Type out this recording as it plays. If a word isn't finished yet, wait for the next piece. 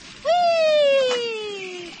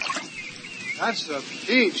That's a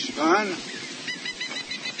peach, son.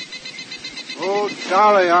 Oh,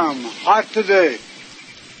 golly, I'm hot today.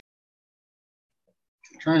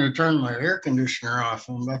 Trying to turn my air conditioner off.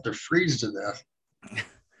 I'm about to freeze to death.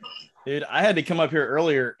 Dude, I had to come up here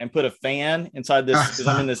earlier and put a fan inside this because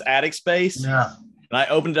I'm in this attic space. Yeah. And I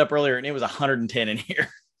opened it up earlier and it was 110 in here.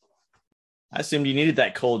 I assumed you needed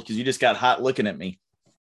that cold because you just got hot looking at me.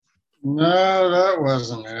 No, that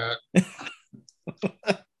wasn't it.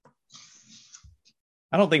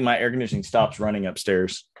 I don't think my air conditioning stops running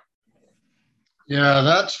upstairs. Yeah,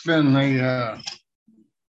 that's been the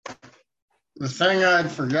thing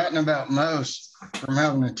I'd forgotten about most from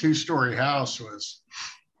having a 2-story house was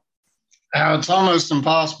how it's almost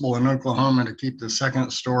impossible in Oklahoma to keep the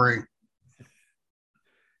second story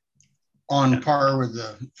on par with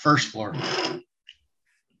the first floor.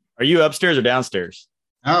 Are you upstairs or downstairs?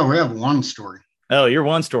 Oh, we have 1 story. Oh, you're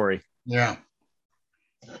 1 story. Yeah.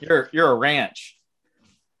 You're a ranch.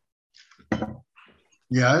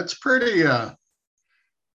 Yeah, it's pretty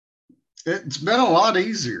it's been a lot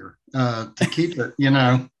easier to keep it,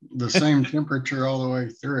 the same temperature all the way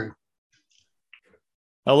through.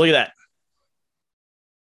 Oh, look at that.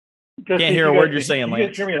 Can't hear a word you're saying, Lance. You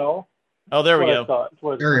guys hear me at all? Oh, there we go.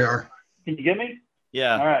 There you are. Can you get me?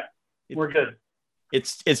 Yeah. All right. We're good.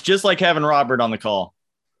 It's just like having Robert on the call.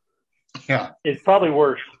 Yeah. It's probably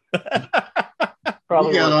worse.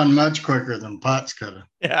 Probably got on much quicker than Potts could have.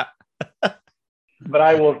 Yeah. But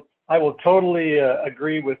I will totally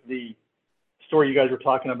agree with the story you guys were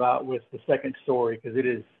talking about with the second story, because it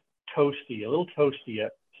is toasty, a little toasty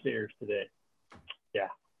upstairs today. Yeah.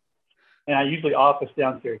 And I usually office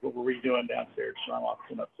downstairs, but we're redoing downstairs, so I'm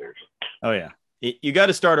officing upstairs. Oh, yeah. You got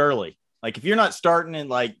to start early. Like, if you're not starting at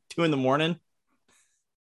like 2 a.m,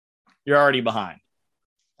 you're already behind.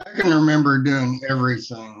 I can remember doing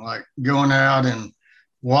everything, like going out and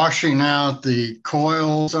washing out the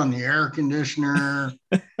coils on the air conditioner,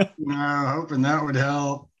 hoping that would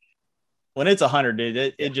help. When it's 100,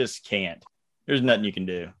 dude, it just can't. There's nothing you can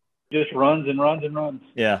do. Just runs and runs and runs.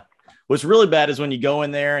 Yeah. What's really bad is when you go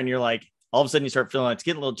in there and you're like, all of a sudden you start feeling like it's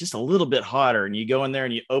getting just a little bit hotter, and you go in there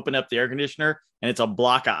and you open up the air conditioner and it's a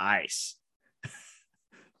block of ice.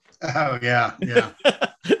 Oh, yeah. Yeah.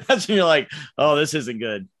 That's when you're like, oh, this isn't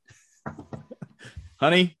good.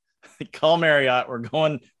 Honey, call Marriott. We're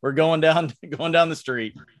going down the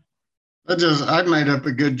street. I made up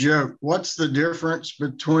a good joke. What's the difference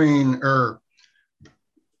between, or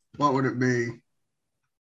what would it be?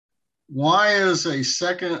 Why is a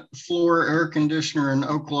second floor air conditioner in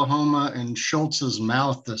Oklahoma and Schultz's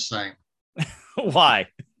mouth the same? Why?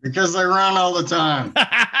 Because they run all the time.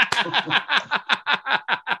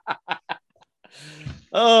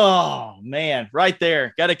 Oh, man. Right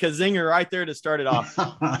there. Got a kazinger right there to start it off.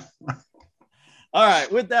 All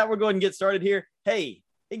right. With that, we're going to get started here. Hey,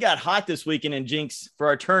 it got hot this weekend in Jinx for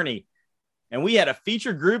our tourney. And we had a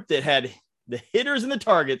feature group that had the hitters and the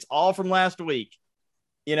targets all from last week.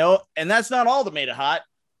 And that's not all that made it hot.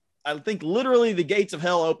 I think literally the gates of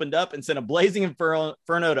hell opened up and sent a blazing inferno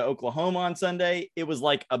to Oklahoma on Sunday. It was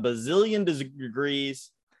like a bazillion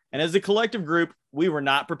degrees. And as a collective group, we were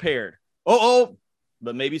not prepared.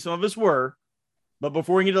 But maybe some of us were. But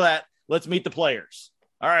before we get to that, let's meet the players.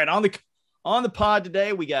 All right, on the pod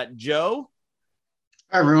today, we got Joe.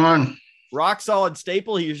 Hi, everyone. Rock solid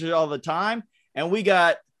staple. He usually all the time. And we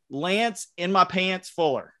got Lance in my pants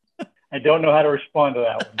Fuller. I don't know how to respond to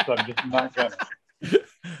that one, so I'm just not going to.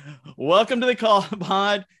 Welcome to the call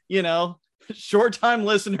pod. Short time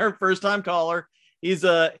listener, first time caller. He's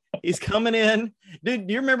coming in. Dude,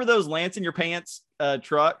 do you remember those Lance in your pants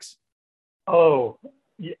trucks? Oh,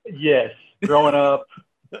 yes. Growing up,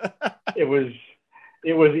 it was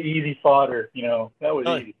easy fodder. That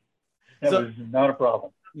was easy. That was not a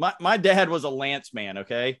problem. My dad was a Lance man,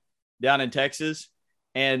 okay, down in Texas.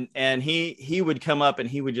 And he would come up and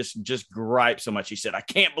he would just gripe so much. He said, I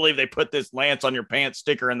can't believe they put this Lance on your pants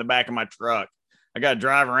sticker in the back of my truck. I got to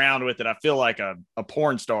drive around with it. I feel like a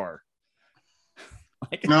porn star.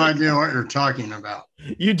 No idea what you're talking about.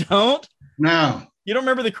 You don't? No. You don't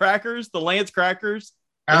remember the crackers, the Lance crackers?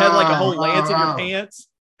 They had like a whole Lance in your pants.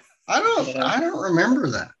 I don't remember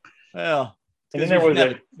that. Well, and then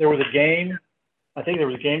there was a game. I think there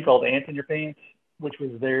was a game called Ants in Your Pants, which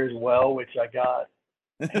was there as well, which I got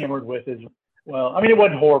hammered with as well. I mean, it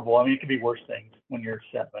wasn't horrible. I mean, it could be worse things when you're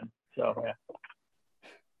 7. So, yeah.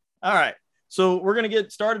 All right. So we're going to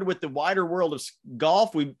get started with the wider world of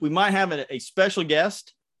golf. We might have a special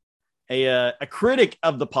guest, a critic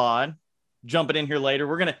of the pod, jumping in here later.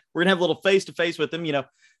 We're gonna have a little face-to-face with him,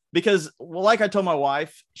 because like I told my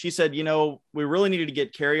wife, she said, we really needed to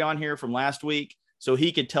get Carrie on here from last week so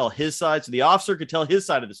he could tell his side, so the officer could tell his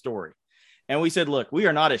side of the story. And we said, look, we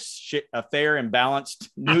are not a fair and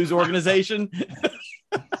balanced news organization.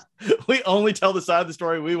 We only tell the side of the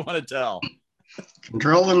story we want to tell.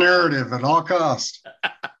 Control the narrative at all costs.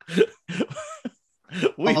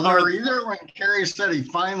 Although either when Kerry said he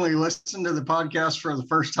finally listened to the podcast for the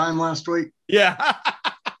first time last week. Yeah.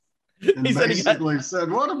 And he basically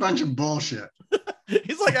said, what a bunch of bullshit.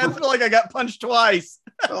 He's like, I feel like I got punched twice.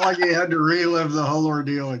 Felt like he had to relive the whole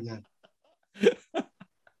ordeal again.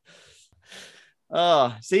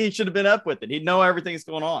 Oh, see, he should have been up with it. He'd know everything's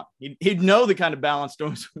going on. He'd know the kind of balanced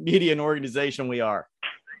media and organization we are.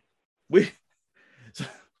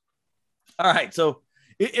 All right. So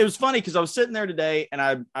it was funny because I was sitting there today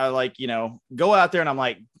and I like, go out there and I'm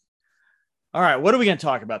like, all right, what are we going to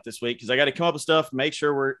talk about this week? Because I got to come up with stuff, make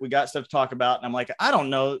sure we got stuff to talk about. And I'm like, I don't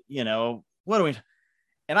know, what do we?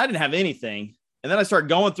 And I didn't have anything. And then I started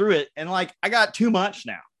going through it and like, I got too much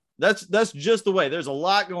now. That's just the way. There's a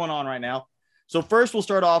lot going on right now. So first we'll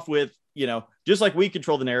start off with, just like we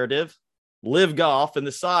control the narrative, Live Golf and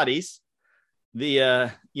the Saudis, the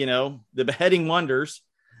beheading wonders.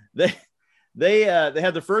 They had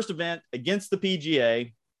their first event against the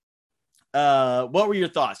PGA. What were your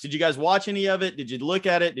thoughts? Did you guys watch any of it? Did you look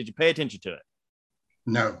at it? Did you pay attention to it?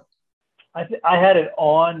 No. I had it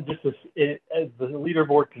on just as the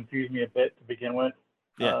leaderboard confused me a bit to begin with.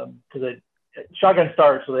 Yeah. Because shotgun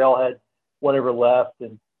start, so they all had whatever left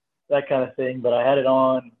and that kind of thing. But I had it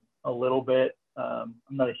on a little bit. I'm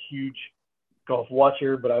not a huge golf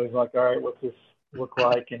watcher, but I was like, all right, what's this look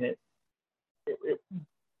like? And it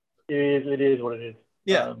is what it is.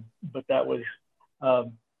 Yeah. But that was, I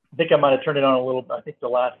think I might have turned it on a little bit. I think the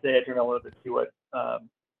last day I turned it on a little bit to see what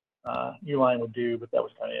Uline would do, but that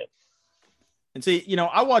was kind of it. And see,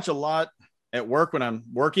 I watch a lot at work when I'm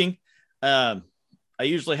working. I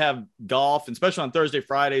usually have golf, and especially on Thursday,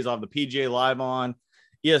 Fridays, I'll have the PGA Live on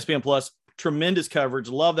ESPN Plus. Tremendous coverage.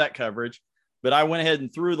 Love that coverage. But I went ahead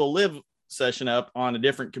and threw the Live session up on a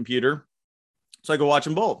different computer so I could watch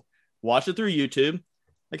them both. Watch it through YouTube.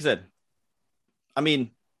 Like I said,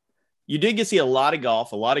 you did get to see a lot of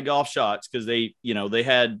golf shots because they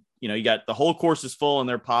had, you got the whole course is full and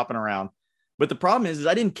they're popping around. But the problem is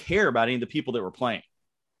I didn't care about any of the people that were playing.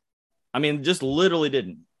 Just literally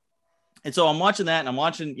didn't. And so I'm watching that and I'm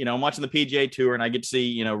watching the PGA Tour and I get to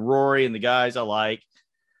see, Rory and the guys I like.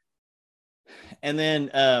 And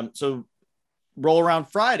then, so roll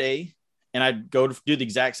around Friday and I go to do the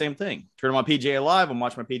exact same thing. Turn on my PGA Live. I'm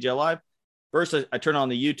watching my PGA Live. First, I turn on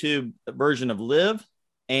the YouTube version of Live,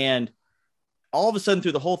 and all of a sudden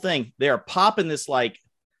through the whole thing, they are popping this like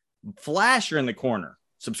flasher in the corner.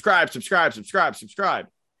 Subscribe.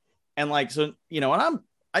 And like, so, and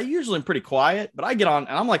I usually am pretty quiet, but I get on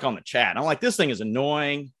and I'm like on the chat. I'm like, this thing is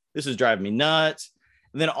annoying. This is driving me nuts.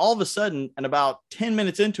 And then all of a sudden, and about 10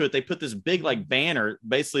 minutes into it, they put this big like banner,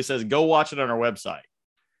 basically says, go watch it on our website.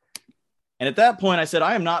 And at that point I said,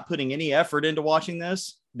 I am not putting any effort into watching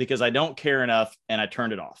this because I don't care enough. And I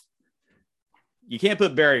turned it off. You can't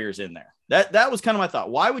put barriers in there. That was kind of my thought.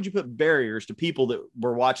 Why would you put barriers to people that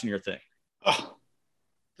were watching your thing? Oh,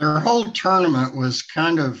 their whole tournament was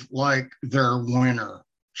kind of like their winner,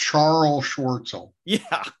 Charles Schwartzel.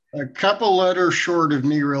 Yeah. A couple letters short of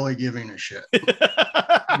me really giving a shit.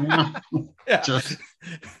 Yeah.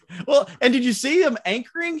 Well, and did you see him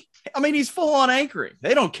anchoring? He's full on anchoring.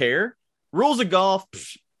 They don't care. Rules of golf.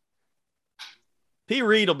 P.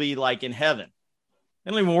 Reed will be like in heaven.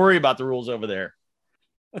 They don't even worry about the rules over there.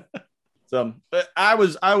 So but I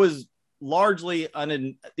was largely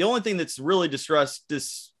the only thing that's really distressful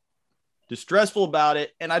about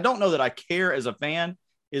it, and I don't know that I care as a fan,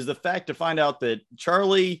 is the fact to find out that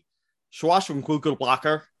Charlie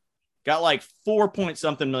Schwarzenegger got like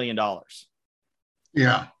 $4-point-something million.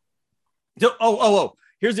 Yeah. Oh,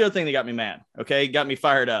 here's the other thing that got me mad. Okay. Got me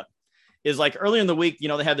fired up is like earlier in the week,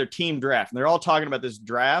 they had their team draft and they're all talking about this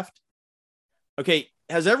draft. Okay.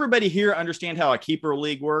 Has everybody here understand how a keeper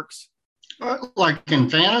league works? Like in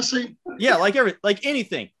fantasy? Yeah. Like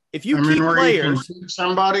anything. If you keep players, you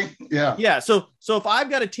somebody. Yeah. Yeah. So if I've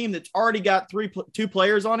got a team that's already got two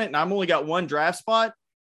players on it and I'm only got one draft spot,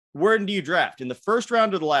 where do you draft? In the first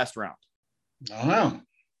round or the last round? I don't know.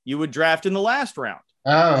 You would draft in the last round.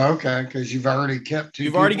 Oh, okay. Because you've already kept two.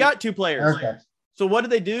 You've already got two players. Okay. So what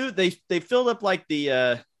do? They filled up like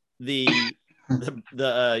the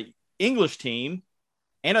English team,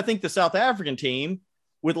 and I think the South African team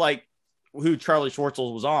with like who Charlie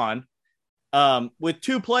Schwartzel was on, with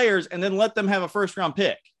two players, and then let them have a first round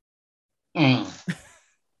pick. I'm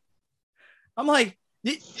like,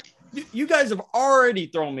 you guys have already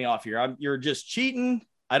thrown me off here. You're just cheating.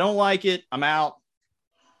 I don't like it. I'm out.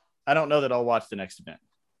 I don't know that I'll watch the next event.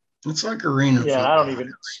 It's like arena. Yeah,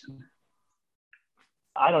 football.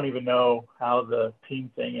 I don't even know how the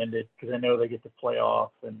team thing ended because I know they get to play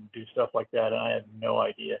off and do stuff like that, and I had no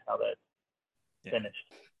idea how that finished.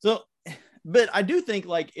 So, but I do think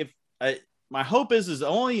like if my hope is the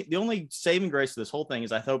only saving grace of this whole thing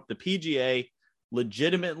is I hope the PGA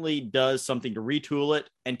legitimately does something to retool it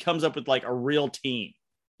and comes up with like a real team.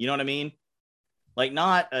 You know what I mean? Like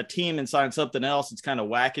not a team inside something else. It's kind of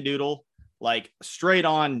wackadoodle, like straight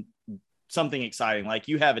on something exciting. Like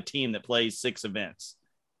you have a team that plays 6 events,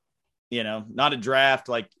 you know, not a draft,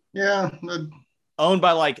 like owned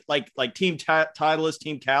by like Team Titleist,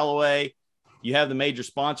 Team Callaway. You have the major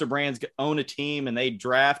sponsor brands own a team and they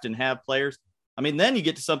draft and have players. I mean, then you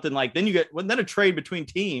get to something like, then a trade between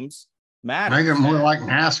teams matters. Make it more like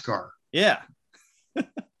NASCAR. Yeah.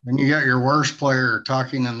 And you got your worst player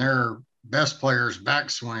talking in their best player's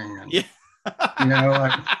backswing. And, yeah. You know,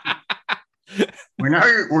 like, we know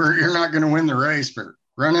you're not going to win the race, but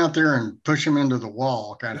run out there and push him into the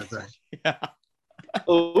wall kind of thing. Yeah.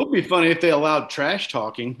 Well, it would be funny if they allowed trash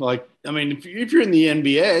talking. Like, I mean, if you're in the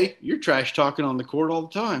NBA, you're trash talking on the court all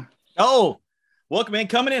the time. Oh, welcome in.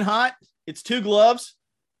 Coming in hot. It's 2 gloves.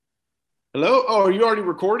 Hello? Oh, are you already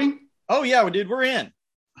recording? Oh, yeah, dude, we're in.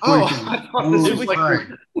 Oh, I thought this was like right.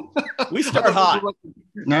 We start hot.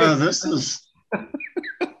 No, this is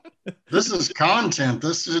content.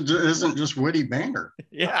 This isn't just witty banter.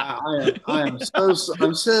 Yeah. I'm so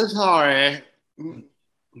sorry.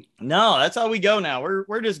 No, that's how we go now.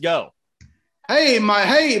 We're just go. Hey,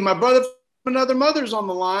 my brother from another mother's on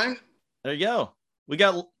the line. There you go. We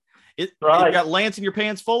got it. Right. You got Lance in your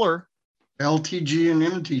pants fuller. LTG and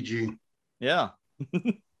MTG. Yeah.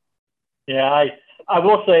 Yeah, I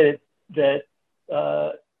will say that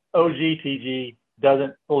OGTG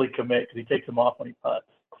doesn't fully commit because he takes them off when he putts.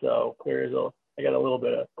 So I got a little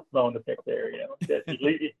bit of bone to pick there. You know,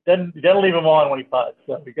 he doesn't leave him on when he putts.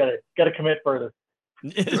 So we got to commit further.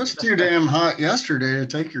 It was too damn hot yesterday to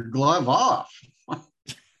take your glove off.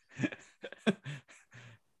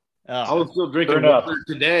 I was still drinking water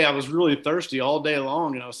today. I was really thirsty all day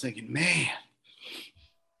long, and I was thinking, man,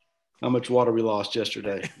 how much water we lost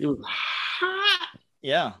yesterday. It was hot.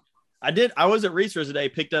 Yeah. I was at Reese's today,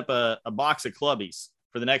 picked up a box of Clubbies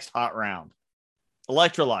for the next hot round.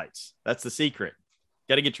 Electrolytes. That's the secret.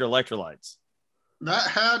 Got to get your electrolytes. That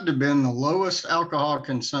had to have been the lowest alcohol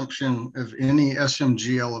consumption of any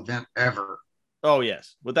SMGL event ever. Oh,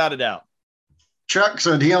 yes. Without a doubt. Chuck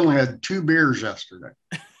said he only had 2 beers yesterday.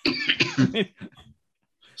 I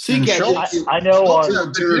know Schultz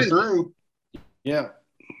had 2 or 3. Yeah.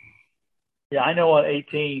 Yeah, I know on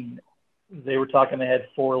 18 they were talking they had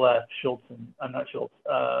 4 left.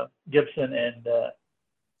 Gibson and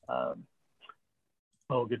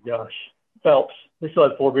oh good gosh, Phelps. They still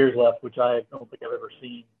had 4 beers left, which I don't think I've ever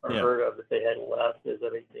seen or heard of that they had left as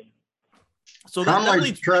of 18. So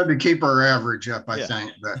Conley tried to keep our average up, I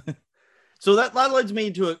think. But so that leads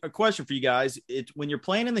me to a question for you guys. It's when you're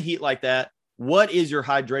playing in the heat like that, what is your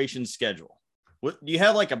hydration schedule? What do you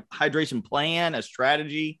have, like a hydration plan, a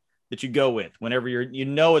strategy that you go with whenever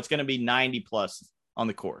it's going to be 90 plus on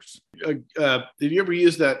the course? Have you ever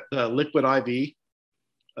used that liquid IV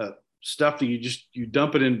stuff that you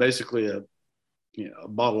dump it in basically a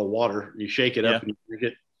bottle of water, you shake it up and you drink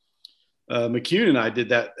it? McCune and I did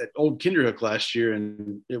that at Old Kinderhook last year,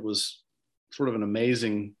 and it was sort of an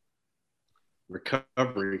amazing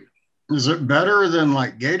recovery. Is it better than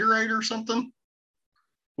like Gatorade or something?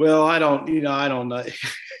 Well, I don't know.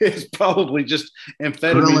 It's probably just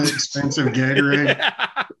amphetamine. Really expensive Gatorade.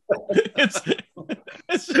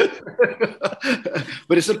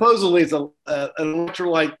 But supposedly it's an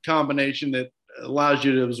electrolyte combination that allows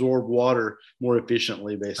you to absorb water more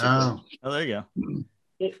efficiently, basically. Oh, there you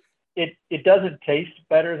go. It doesn't taste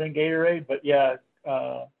better than Gatorade, but yeah,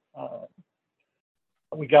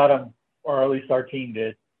 we got them, or at least our team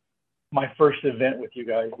did. My first event with you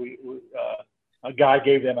guys, a guy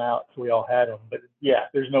gave them out, so we all had them. But yeah,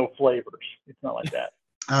 there's no flavors. It's not like that.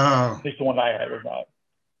 Oh, at least the one I had was not.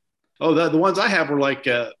 Oh, the ones I have were like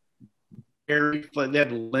berry. They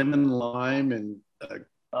had lemon, lime, and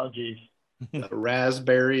oh geez,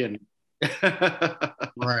 raspberry and.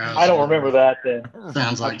 I don't remember that. Then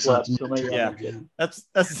sounds like something. Yeah, that's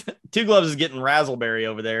 2 gloves is getting razzleberry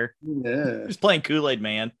over there. Yeah, just playing Kool-Aid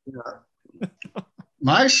man. Yeah.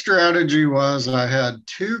 My strategy was I had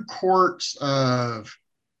 2 quarts of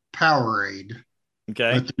Powerade.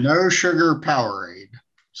 Okay. With no sugar Powerade.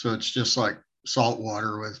 So it's just like salt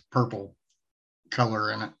water with purple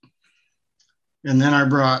color in it. And then I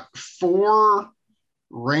brought 4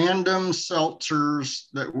 random seltzers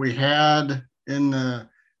that we had in the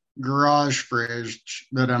garage fridge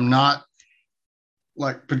that I'm not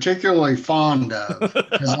like particularly fond of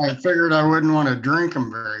because I figured I wouldn't want to drink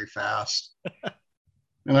them very fast.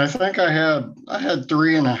 And I think I had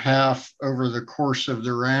 3.5 over the course of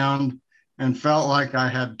the round and felt like I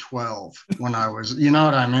had 12 when I was, you know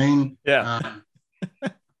what I mean? Yeah.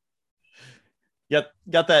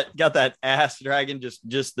 Got that ass dragon.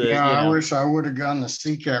 Just the, yeah, I wish I would have gone the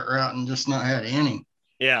Sea-Cat route and just not had any.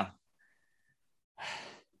 Yeah.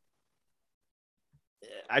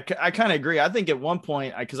 I kind of agree. I think at one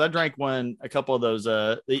point, because I drank a couple of those,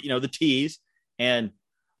 the teas, and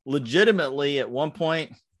legitimately at one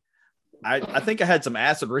point, I think I had some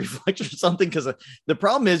acid reflux or something, because the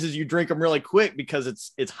problem is you drink them really quick because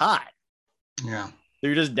it's hot. Yeah. So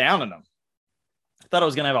you're just downing them. I thought I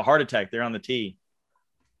was going to have a heart attack there on the tee.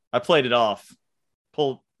 I played it off,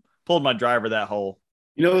 pulled my driver that hole.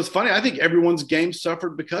 You know, it's funny. I think everyone's game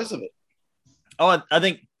suffered because of it. Oh, I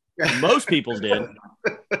think most people's did.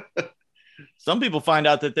 Some people find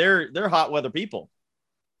out that they're hot weather people.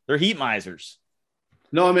 They're heat misers.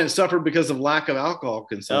 No, I meant suffered because of lack of alcohol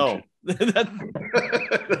consumption. Oh,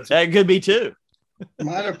 that could be too.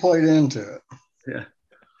 Might have played into it. Yeah.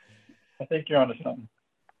 I think you're onto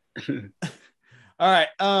something. All right.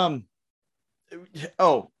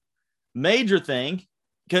 Major thing.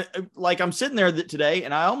 Like I'm sitting there today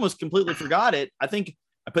and I almost completely forgot it. I think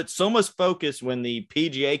I put so much focus when the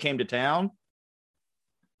PGA came to town.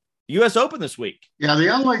 U.S. Open this week. Yeah, the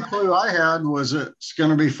only clue I had was it's going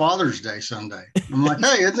to be Father's Day Sunday. I'm like,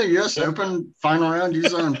 hey, isn't the U.S. Open final round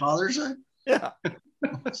usually on Father's Day? Yeah.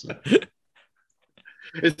 So.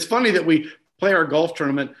 It's funny that we play our golf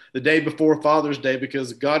tournament the day before Father's Day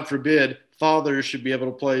because, God forbid, fathers should be able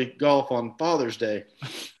to play golf on Father's Day.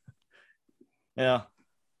 Yeah.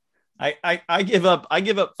 I give up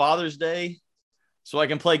Father's Day so I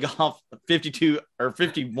can play golf 52 or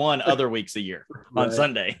 51 other weeks a year on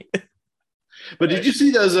Sunday. But did you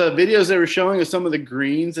see those videos they were showing of some of the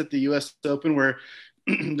greens at the U.S. Open where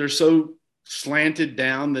they're so slanted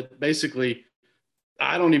down that basically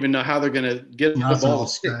I don't even know how they're going to get the ball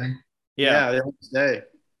to stay. Yeah, they won't stay.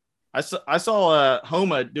 I saw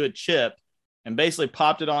Homa do a chip and basically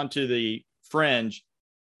popped it onto the fringe,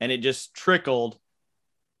 and it just trickled.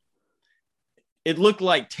 It looked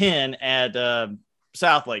like 10 at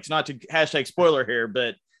South Lakes. Not to hashtag spoiler here,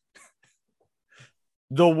 but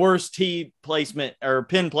the worst tee placement or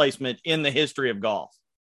pin placement in the history of golf.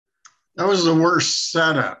 That was the worst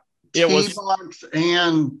setup. It tee was box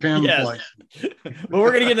and pin placement. But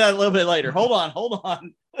we're gonna get to that a little bit later. Hold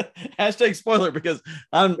on. Hashtag spoiler, because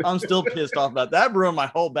I'm still pissed off about that. Ruined my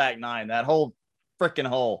whole back nine, that whole freaking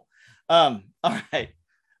hole. All right,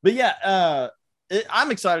 but yeah,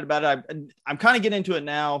 I'm excited about it. I'm kind of getting into it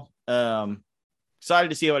now. Excited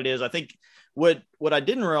to see what it is. I think what I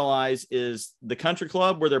didn't realize is the country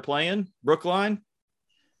club where they're playing, Brookline.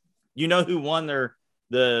 You know who won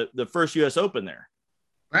the first U.S. Open there?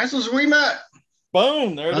 Francis Ouimet.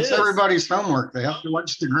 Boom, there it is. That's everybody's homework. They have to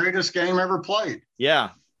watch the greatest game ever played.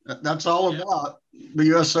 Yeah. That's all about the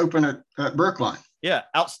U.S. Open at Brookline. Yeah,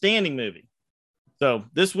 outstanding movie. So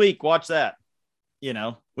this week, watch that,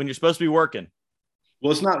 when you're supposed to be working.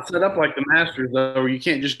 Well, it's not set up like the Masters, though, where you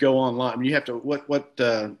can't just go online. I mean, you have to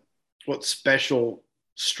what special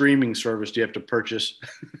streaming service do you have to purchase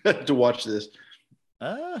to watch this?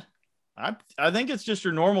 I think it's just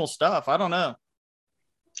your normal stuff. I don't know.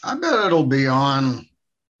 I bet it'll be on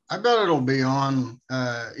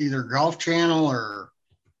either Golf Channel or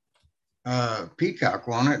Peacock,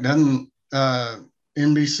 won't it? Doesn't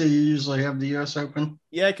NBC usually have the U.S. Open?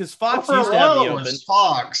 Yeah, because Fox used to have the Open.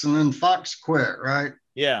 Fox, and then Fox quit, right?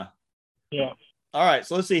 Yeah. Yeah. All right,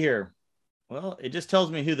 so let's see here. Well, it just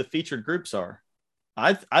tells me who the featured groups are.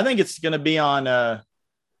 I think it's going to be on.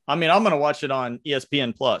 I'm going to watch it on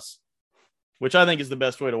ESPN Plus, which I think is the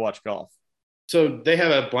best way to watch golf. So they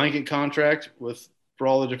have a blanket contract for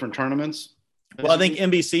all the different tournaments? Well, I think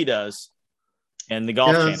NBC does, and the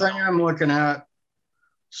Golf Channel. The thing I'm looking at.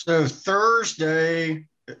 So Thursday.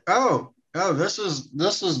 Oh, this is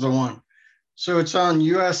the one. So it's on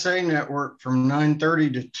USA Network from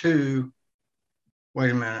 9:30 to 2.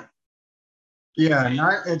 Wait a minute.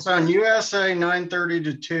 Yeah, it's on USA 9:30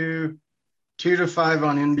 to 2, 2 to 5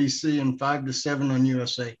 on NBC, and 5 to 7 on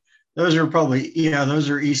USA. Those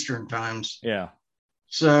are Eastern times. Yeah.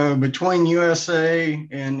 So between USA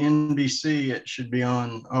and NBC, it should be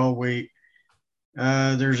on all week.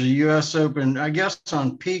 There's a U.S. Open. I guess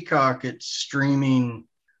on Peacock, it's streaming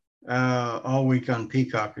all week on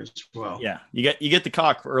Peacock as well. Yeah, you get the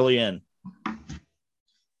cock early in.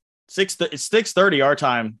 It's 6:30 our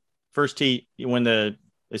time. First tee when they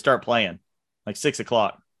start playing, like 6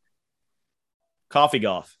 o'clock. Coffee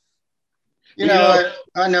golf.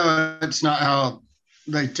 I know it's not how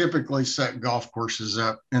they typically set golf courses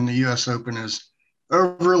up, and the U.S. Open is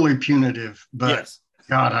overly punitive, but Yes.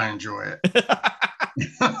 God, I enjoy it.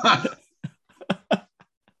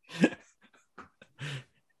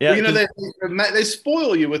 Yeah, well, they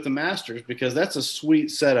spoil you with the Masters because that's a sweet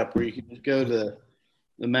setup where you can just go to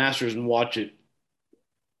the Masters and watch it.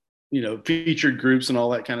 Featured groups and all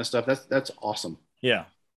that kind of stuff. That's awesome. Yeah,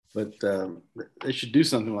 but they should do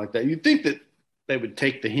something like that. You'd think that they would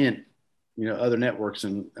take the hint, other networks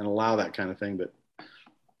and allow that kind of thing. But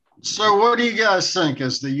so, what do you guys think?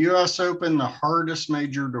 Is the U.S. Open the hardest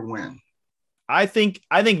major to win? I think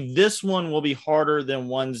this one will be harder than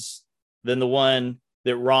the one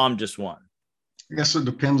that Rahm just won. I guess it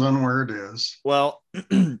depends on where it is. Well,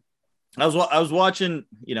 I was watching,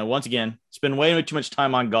 once again, spend way too much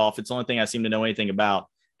time on golf. It's the only thing I seem to know anything about,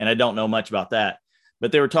 and I don't know much about that.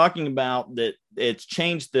 But they were talking about that it's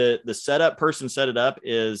changed the setup. Person set it up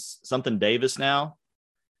is something Davis now,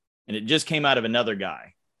 and it just came out of another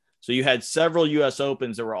guy. So you had several U.S.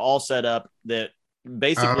 Opens that were all set up that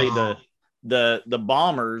basically the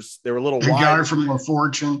bombers, they were a little the wide. Guy from La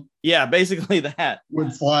Fortune. Yeah, basically that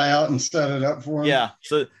would fly out and set it up for him. Yeah.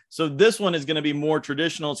 So this one is going to be more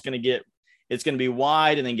traditional. It's going to be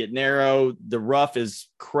wide and then get narrow. The rough is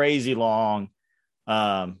crazy long.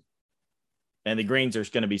 And the greens are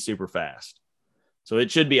going to be super fast. So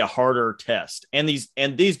it should be a harder test. And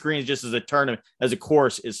these greens, just as a tournament, as a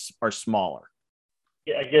course, are smaller.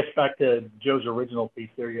 Yeah, I guess back to Joe's original piece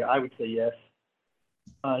there, yeah, I would say yes.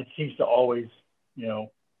 It seems to always, I don't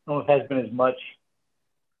know if it has been as much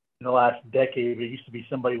in the last decade, but it used to be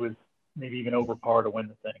somebody was maybe even over par to win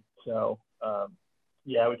the thing. So,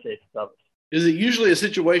 yeah, I would say it's the toughest. Is it usually a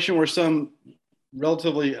situation where some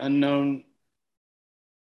relatively unknown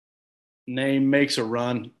name makes a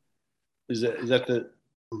run? Is that the?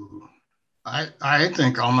 I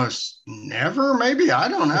think almost never. Maybe, I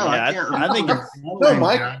don't know. Yeah, I can't remember. I think No,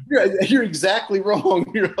 Mike, you're exactly wrong.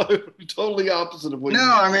 You're totally opposite of what. No,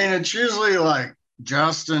 I mean it's usually like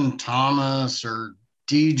Justin Thomas or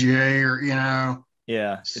DJ or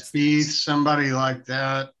Spieth, somebody like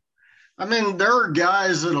that. I mean, there are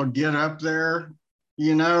guys that'll get up there,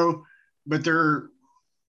 but they're,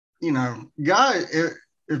 guys.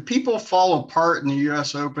 If people fall apart in the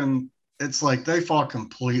U.S. Open, it's like they fall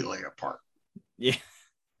completely apart. Yeah.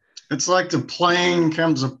 It's like the plane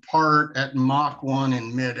comes apart at Mach 1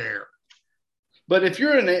 in midair. But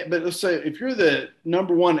let's say if you're the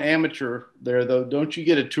number one amateur there, though, don't you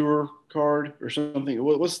get a tour card or something?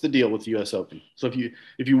 What's the deal with the U.S. Open? So if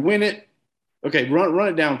you win it, okay, run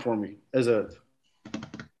it down for me as a.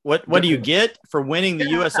 What do you get for winning the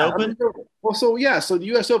U.S. Open? So the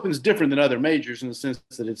U.S. Open is different than other majors in the sense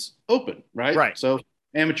that it's open, right? Right. So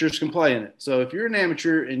amateurs can play in it. So if you're an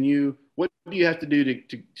amateur and what do you have to do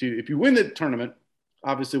to if you win the tournament?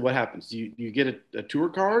 Obviously, what happens? Do you get a tour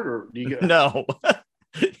card or do you get no?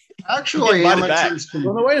 Actually, amateurs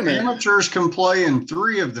can play in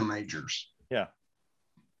 3 of the majors. Yeah.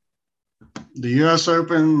 The U.S.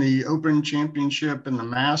 Open, the Open Championship, and the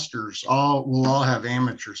Masters will all have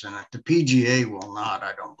amateurs in it. The PGA will not,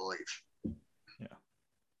 I don't believe. Yeah.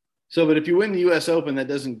 So, but if you win the U.S. Open, that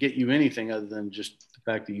doesn't get you anything other than just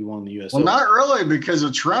the fact that you won the U.S. Open. Well, not really, because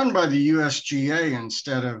it's run by the USGA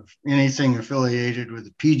instead of anything affiliated with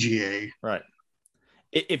the PGA. Right.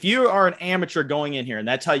 If you are an amateur going in here, and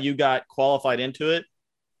that's how you got qualified into it,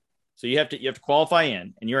 so you have to qualify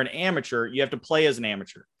in, and you're an amateur, you have to play as an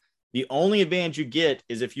amateur. The only advantage you get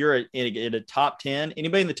is if you're in a top 10,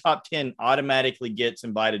 anybody in the top 10 automatically gets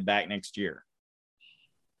invited back next year.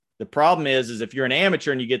 The problem is if you're an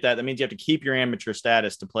amateur and you get that means you have to keep your amateur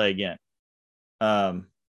status to play again.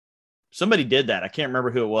 Somebody did that. I can't remember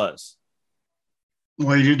who it was.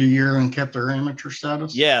 Waited a year and kept their amateur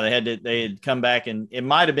status. Yeah, they had come back, and it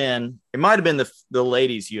might have been the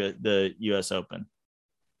ladies, the U.S. Open.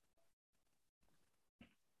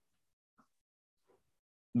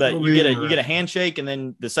 But you get a handshake, and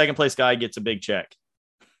then the second place guy gets a big check,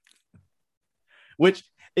 which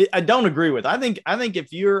I don't agree with. I think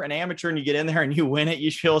if you're an amateur and you get in there and you win it, you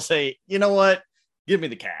should say, you know what, give me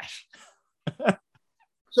the cash.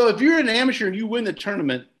 So if you're an amateur and you win the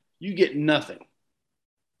tournament, you get nothing,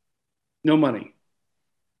 no money.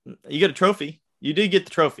 You get a trophy. You did get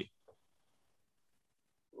the trophy.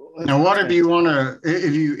 Now, what if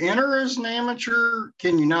you enter as an amateur,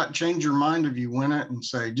 can you not change your mind if you win it and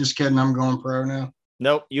say, just kidding, I'm going pro now?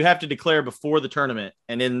 Nope. You have to declare before the tournament.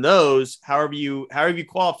 And in those, however you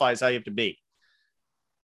qualify is how you have to be.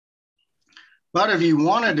 But if you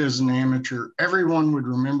won it as an amateur, everyone would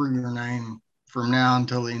remember your name from now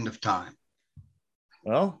until the end of time.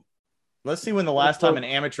 Well, let's see when the last time an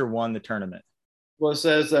amateur won the tournament. Well, it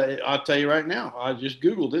says, I'll tell you right now, I just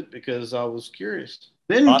Googled it because I was curious.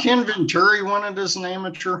 Didn't Ken Venturi win it as an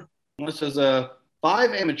amateur? Well, it says 5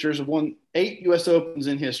 amateurs have won 8 U.S. Opens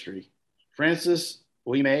in history. Francis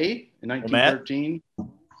Ouimet in 1913.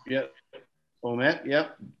 Yep. Ouimet,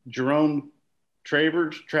 yep. Jerome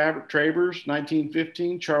Travers,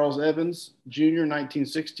 1915. Charles Evans Jr.,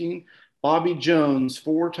 1916. Bobby Jones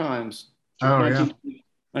 4 times.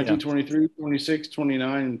 1923, 26,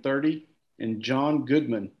 29, and 30. And John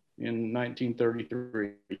Goodman in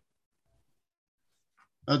 1933.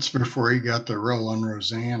 That's before he got the Roland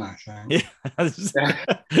Roseanne, I think. Yeah.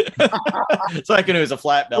 It's like when it was a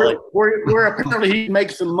flat belly. Where apparently he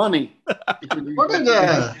makes some money. What did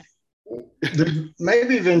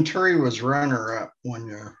maybe Venturi was runner-up one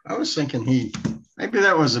year. I was thinking maybe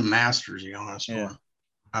that was a Masters he almost won.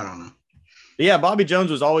 I don't know. Yeah, Bobby Jones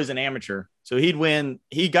was always an amateur. So he'd win.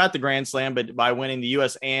 He got the Grand Slam, but by winning the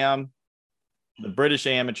U.S. Am, the British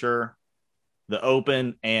Amateur, the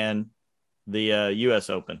Open, and the U.S.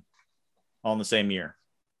 Open all in the same year.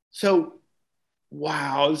 So,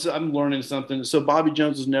 wow, I'm learning something. So Bobby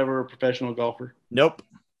Jones was never a professional golfer? Nope.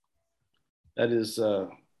 That is an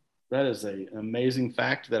amazing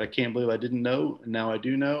fact that I can't believe I didn't know, and now I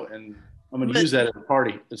do know, and I'm going to use that at a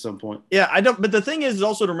party at some point. Yeah, I don't. But the thing is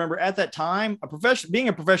also to remember at that time, being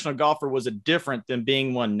a professional golfer was different than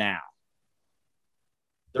being one now.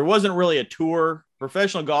 There wasn't really a tour.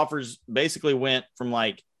 Professional golfers basically went from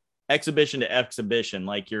like exhibition to exhibition,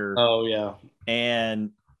 like you're. Oh yeah.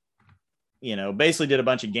 And basically did a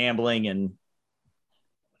bunch of gambling and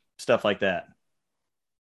stuff like that.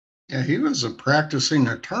 Yeah, he was a practicing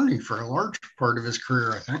attorney for a large part of his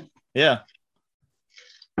career, I think. Yeah.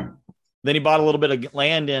 Then he bought a little bit of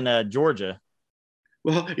land in Georgia.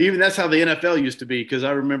 Well, even that's how the NFL used to be, because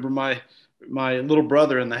I remember my little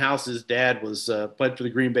brother in the house, his dad was played for the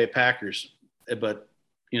Green Bay Packers, but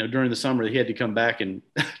during the summer he had to come back and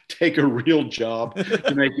take a real job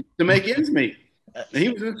to make ends meet. And he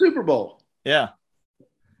was in the Super Bowl. Yeah.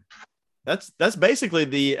 That's basically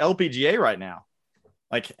the LPGA right now.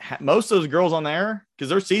 Like most of those girls on there, because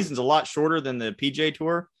their season's a lot shorter than the PGA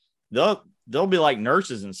Tour, they'll be like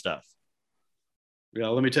nurses and stuff. Yeah,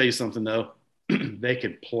 let me tell you something though. They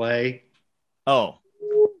could play. Oh.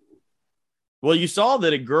 Well, you saw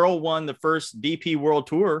that a girl won the first DP World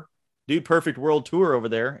Tour, Dude Perfect World Tour over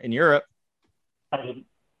there in Europe. I don't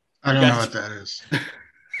know what that is.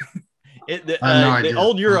 The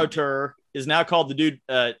old Euro Tour is now called the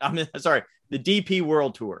the DP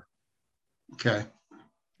World Tour. Okay.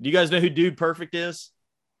 Do you guys know who Dude Perfect is?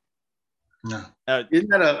 No. Isn't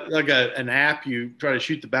that an app you try to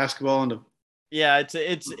shoot the basketball into? Yeah,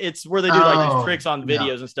 it's where they do like these tricks on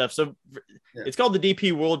videos and stuff. So it's called the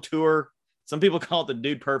DP World Tour. Some people call it the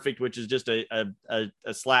Dude Perfect, which is just a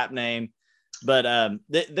slap name. But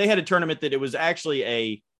they had a tournament that it was actually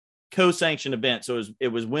a co-sanctioned event. So it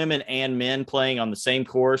was women and men playing on the same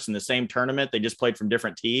course in the same tournament. They just played from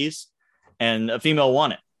different tees, and a female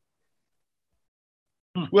won it.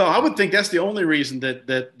 Well, I would think that's the only reason that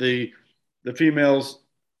the females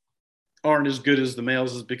aren't as good as the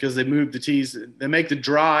males is because they move the tees. They make the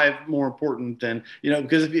drive more important than,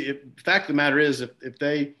 because the fact of the matter is if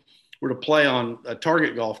they were to play on a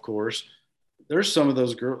target golf course, there's some of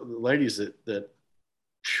those ladies that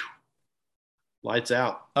lights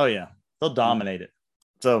out. Oh yeah. They'll dominate it.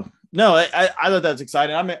 So no, I thought that's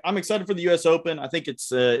exciting. I'm excited for the US Open. I think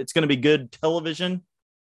it's going to be good television.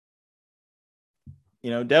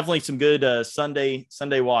 Definitely some good Sunday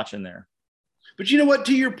watching there. But you know what?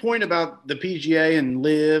 To your point about the PGA and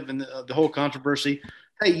LIV and the whole controversy,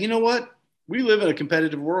 hey, you know what? We live in a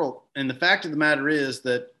competitive world. And the fact of the matter is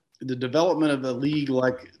that the development of a league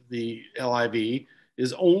like the LIV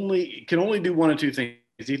can only do one of two things.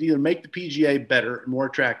 It either make the PGA better and more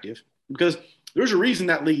attractive, because there's a reason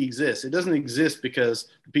that league exists. It doesn't exist because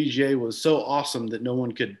the PGA was so awesome that no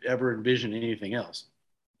one could ever envision anything else,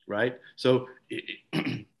 right? So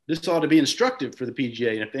this ought to be instructive for the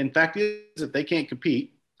PGA. And in fact, if they can't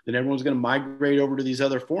compete, then everyone's going to migrate over to these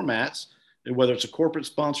other formats, and whether it's a corporate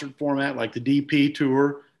sponsored format like the DP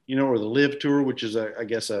Tour, or the LIV Tour, which is I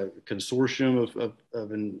guess a consortium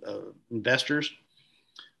of investors.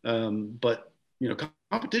 But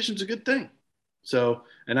competition is a good thing. So,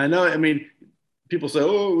 and I know, people say,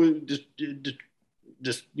 oh, it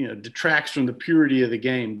just detracts from the purity of the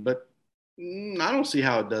game, but I don't see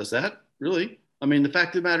how it does that, really. The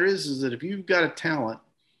fact of the matter is that if you've got a talent,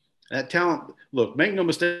 that talent, look, make no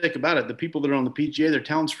mistake about it, the people that are on the PGA, their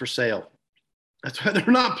talent's for sale. That's why they're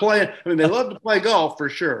not playing. They love to play golf for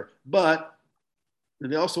sure, but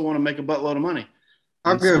they also want to make a buttload of money.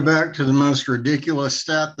 I'll go back to the most ridiculous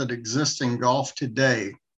stat that exists in golf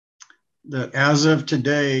today. That as of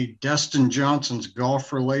today, Dustin Johnson's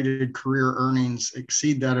golf-related career earnings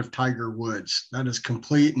exceed that of Tiger Woods. That is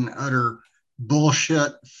complete and utter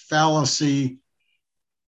bullshit, fallacy,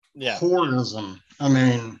 whorism. I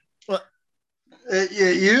mean,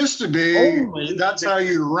 it used to be that's how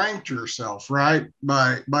you ranked yourself, right?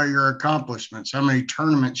 By your accomplishments, how many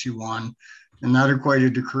tournaments you won, and that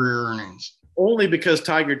equated to career earnings. Only because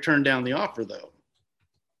Tiger turned down the offer, though.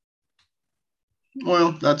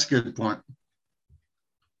 Well, that's a good point.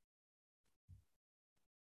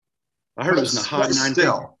 I heard it was in the high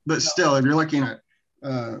 90s. But still, if you're looking at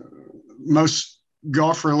most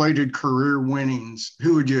golf-related career winnings,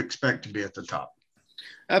 who would you expect to be at the top?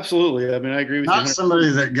 Absolutely. I mean, I agree with you. Not somebody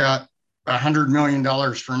that got $100 million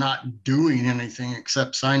for not doing anything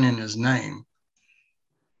except signing his name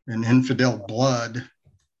in infidel blood.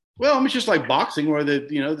 Well, I mean, it's just like boxing where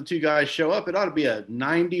the two guys show up. It ought to be a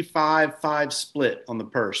 95-5 split on the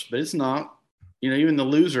purse, but it's not. Even the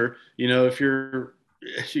loser, if you're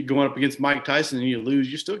going up against Mike Tyson and you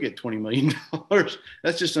lose, you still get $20 million.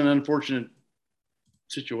 That's just an unfortunate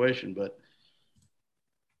situation, but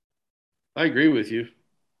I agree with you.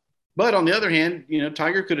 But on the other hand,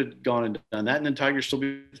 Tiger could have gone and done that, and then Tiger still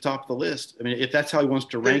be at the top of the list. I mean, if that's how he wants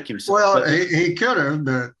to rank himself. Well, he could have,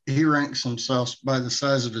 but he ranks himself by the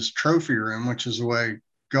size of his trophy room, which is the way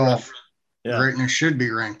golf greatness should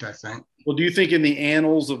be ranked, I think. Well, do you think in the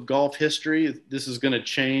annals of golf history, this is going to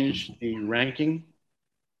change the ranking?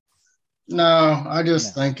 No, I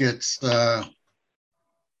just think it's. I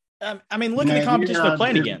mean, look at the competition they're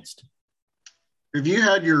playing against. If you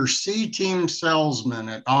had your C-team salesman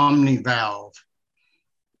at Omni Valve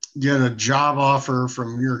get a job offer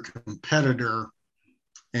from your competitor,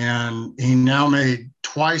 and he now made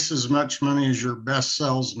twice as much money as your best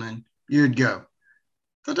salesman, you'd go,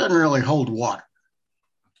 that doesn't really hold water.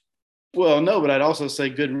 Well, no, but I'd also say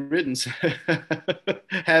good riddance.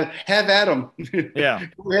 have at them. Yeah.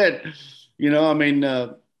 Go ahead.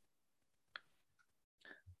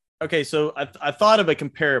 Okay, so I thought of a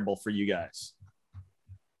comparable for you guys.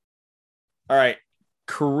 All right,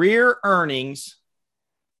 career earnings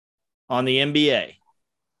on the NBA.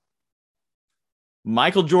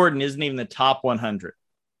 Michael Jordan isn't even the top 100.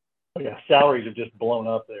 Oh, yeah, salaries have just blown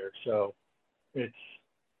up there. So it's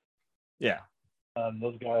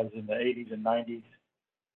those guys in the 80s and 90s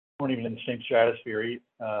weren't even in the same stratosphere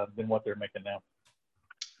than what they're making now.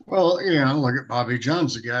 Well, look at Bobby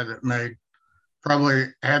Jones, the guy that probably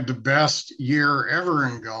had the best year ever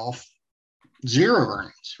in golf, zero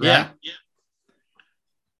earnings, right? Yeah.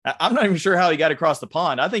 I'm not even sure how he got across the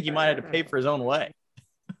pond. I think he might have to pay for his own way.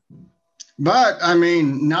 But, I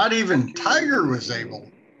mean, not even Tiger was able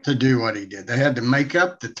to do what he did. They had to make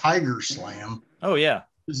up the Tiger Slam. Oh, yeah.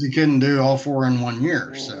 Because he couldn't do all four in 1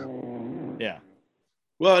 year, so. Yeah.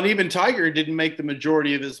 Well, and even Tiger didn't make the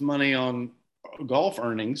majority of his money on golf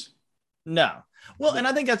earnings. No. Well, and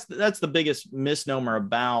I think that's the biggest misnomer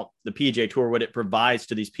about the PGA Tour, what it provides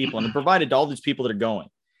to these people, and it provided to all these people that are going.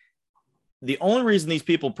 The only reason these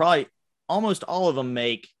people probably almost all of them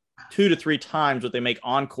make 2 to 3 times what they make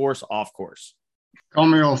on course, off course. Call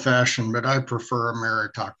me old fashioned, but I prefer a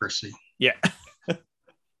meritocracy. Yeah.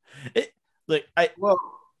 I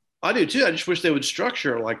do too. I just wish they would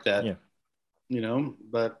structure it like that. Yeah.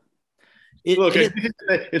 But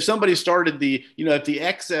if somebody started if the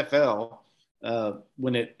XFL,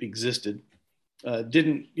 when it existed,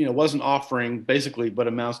 wasn't offering basically what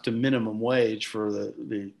amounts to minimum wage for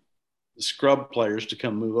the scrub players to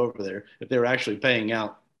come move over there, if they were actually paying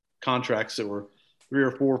out contracts that were 3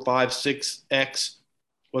 or 4, 5, 6x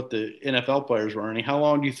what the NFL players were earning, how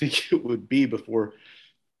long do you think it would be before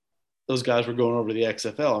those guys were going over to the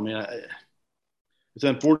XFL? I mean, it's an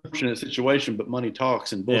unfortunate situation, but money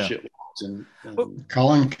talks and bullshit walks. And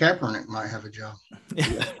Colin Kaepernick might have a job.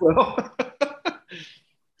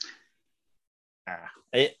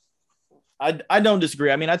 I don't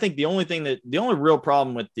disagree. I mean, I think the only real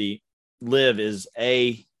problem with the LIV is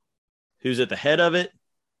A, who's at the head of it,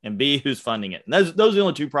 and B, who's funding it. And those are the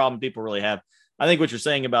only 2 problems people really have. I think what you're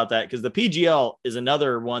saying about that, because the PGL is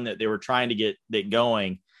another one that they were trying to get that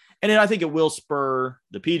going. And I think it will spur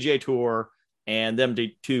the PGA Tour and them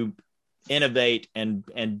to innovate and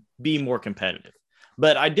be more competitive.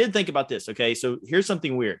 But I did think about this. Okay, so here's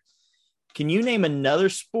something weird. Can you name another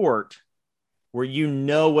sport where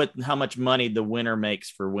how much money the winner makes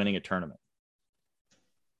for winning a tournament?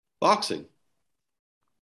 Boxing.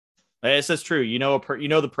 Yes, that's true.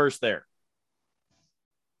 The purse there.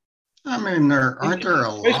 I mean, aren't there a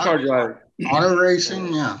lot? Auto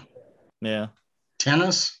racing, yeah. Yeah.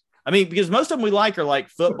 Tennis. I mean, because most of them we like are like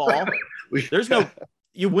football.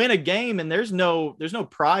 You win a game and there's no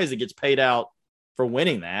prize that gets paid out for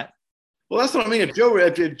winning that. Well, that's what I mean.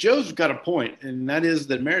 If Joe's got a point, and that is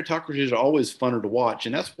that meritocracies are always funner to watch.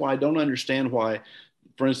 And that's why I don't understand why,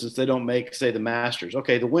 for instance, they don't make, say, the Masters.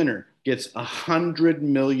 Okay, the winner gets $100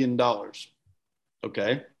 million.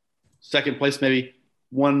 Okay. Second place, maybe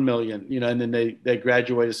 1 million, and then they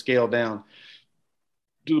graduate a scale down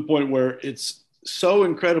to the point where it's so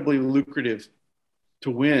incredibly lucrative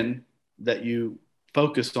to win that you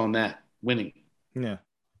focus on that winning. Yeah.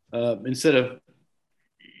 Instead of,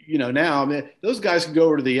 now, I mean, those guys can go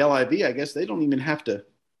over to the LIV. I guess they don't even have to.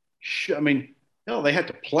 They have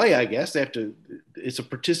to play. I guess they have to. It's a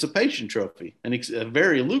participation trophy, and it's a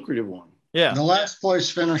very lucrative one. Yeah. The last place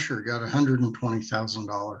finisher got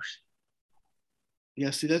 $120,000. Yeah.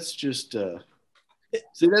 See, that's just.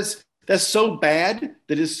 That's so bad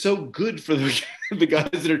that it's so good for the guys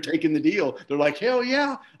that are taking the deal. They're like, hell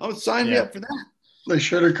yeah, I'm signing me up for that. They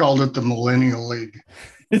should have called it the Millennial League.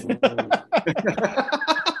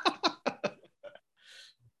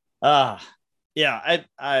 Yeah,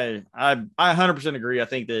 I 100% agree. I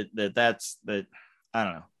think that's I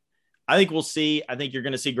don't know. I think we'll see. I think you're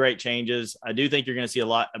going to see great changes. I do think you're going to see a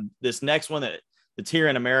lot of this next one that's here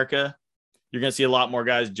in America. You're going to see a lot more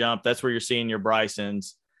guys jump. That's where you're seeing your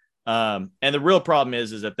Brysons. And the real problem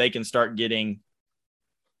is that they can start getting.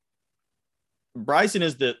 Bryson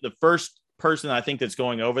is the first person I think that's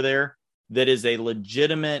going over there that is a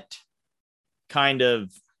legitimate kind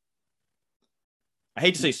of, I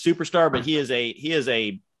hate to say superstar, but he is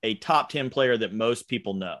a top 10 player that most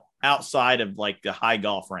people know outside of like the high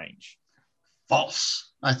golf range.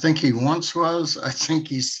 False. I think he once was. I think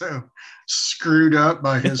he's so screwed up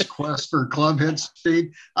by his quest for club head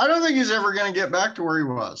speed. I don't think he's ever going to get back to where he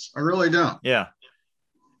was. I really don't. Yeah.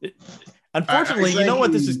 Unfortunately, you know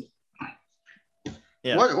what this is?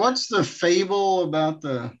 Yeah. What's the fable about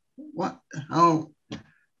they're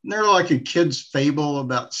like a kid's fable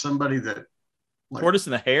about somebody that tortoise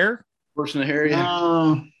and the hare? Tortoise and the hare,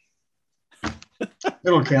 yeah.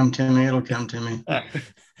 It'll come to me.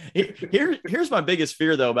 Here's my biggest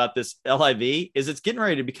fear though about this LIV is it's getting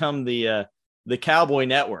ready to become the Cowboy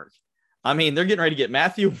Network. I mean, they're getting ready to get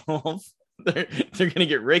Matthew Wolff. They're going to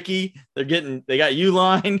get Ricky. They got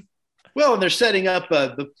Uline. Well, and they're setting up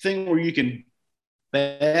the thing where you can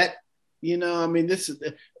bet. I mean, this is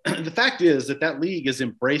the fact is that league is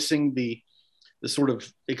embracing the sort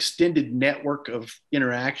of extended network of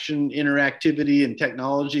interactivity and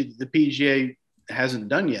technology that the PGA hasn't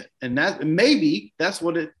done yet. And maybe that's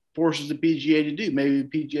what it forces the PGA to do. Maybe the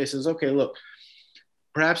PGA says, okay, look,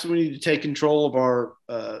 perhaps we need to take control of our,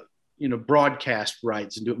 broadcast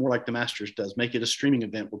rights and do it more like the Masters does. Make it a streaming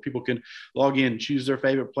event where people can log in, choose their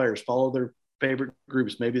favorite players, follow their favorite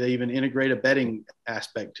groups. Maybe they even integrate a betting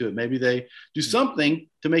aspect to it. Maybe they do something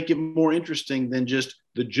to make it more interesting than just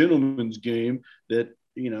the gentleman's game that,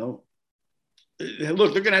 look,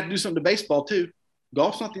 they're going to have to do something to baseball too.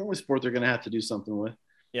 Golf's not the only sport they're going to have to do something with.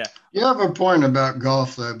 Yeah. You have a point about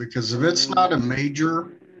golf though, because if it's not a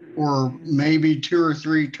major or maybe 2 or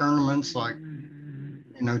 3 tournaments like,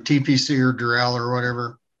 TPC or Doral or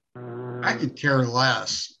whatever, I could care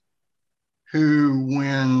less who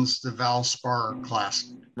wins the Valspar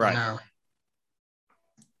Classic. Right.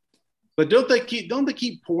 But don't they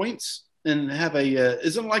keep points and have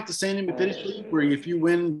isn't it like the San Diego Finish League where if you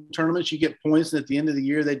win tournaments, you get points, and at the end of the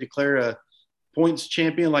year, they declare a points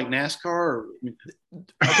champion like NASCAR?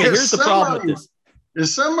 Okay, here's the problem with this.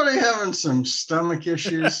 Is somebody having some stomach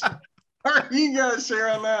issues? Are you guys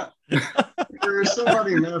hearing that? Or is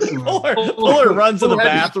somebody messing with me? Fuller runs to the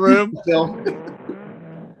bathroom.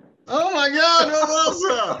 Oh my God, what was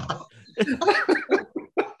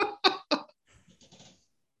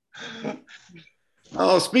that?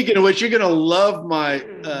 Oh, speaking of which, you're going to love my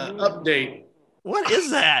update. What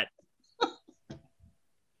is that?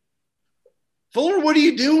 Fuller, what are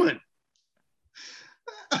you doing?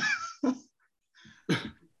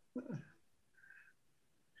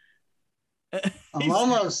 I'm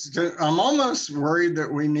almost worried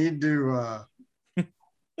that we need to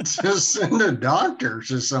just send a doctor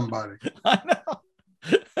to somebody. I know.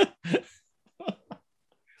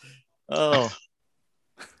 Oh.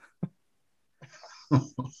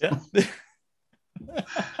 Yeah.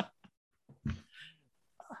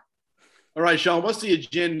 All right, Sean, what's the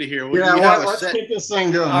agenda here? Let's get this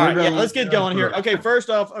thing going. All right, let's get going here. Okay, first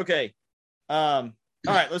off, all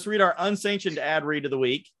right, let's read our unsanctioned ad read of the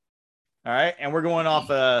week. All right, and we're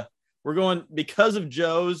going because of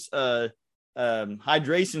Joe's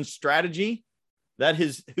hydration strategy. That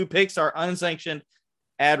is who picks our unsanctioned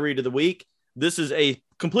ad read of the week. This is a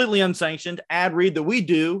completely unsanctioned ad read that we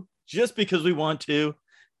do just because we want to.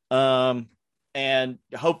 And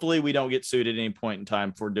hopefully we don't get sued at any point in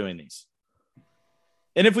time for doing these.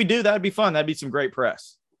 And if we do, that'd be fun. That'd be some great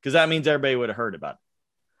press because that means everybody would have heard about it.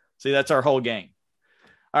 See, that's our whole game.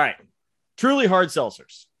 All right. Truly hard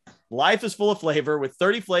seltzers. Life is full of flavor with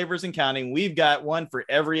 30 flavors and counting. We've got one for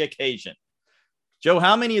every occasion. Joe,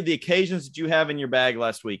 how many of the occasions did you have in your bag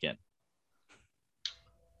last weekend?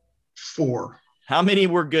 4. How many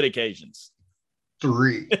were good occasions?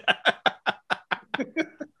 3.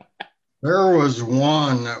 There was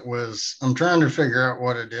one that was, I'm trying to figure out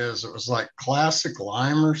what it is. It was like classic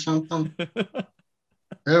lime or something. It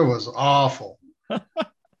was awful.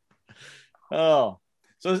 Oh,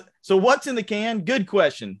 so what's in the can? Good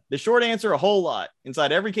question. The short answer, a whole lot.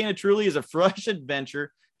 Inside every can of Truly is a fresh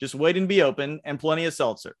adventure just waiting to be open and plenty of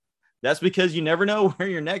seltzer. That's because you never know where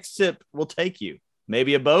your next sip will take you.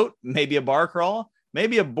 Maybe a boat, maybe a bar crawl,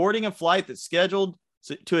 maybe a boarding a flight that's scheduled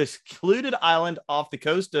to a secluded island off the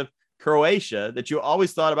coast of Croatia that you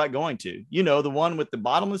always thought about going to. You know, the one with the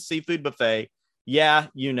bottomless seafood buffet. Yeah,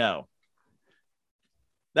 you know.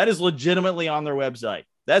 That is legitimately on their website.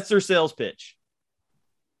 That's their sales pitch.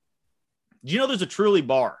 Do you know there's a Truly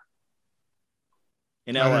bar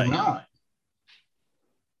in LA? I did not.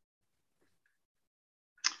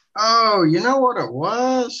 Oh, you know what it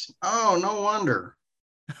was? Oh, no wonder.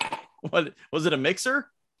 What was it, a mixer?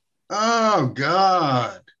 Oh,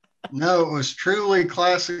 God. No, it was Truly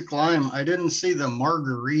classic lime. I didn't see the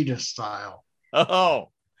margarita style. Oh,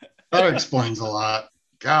 That explains a lot.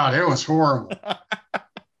 God, it was horrible.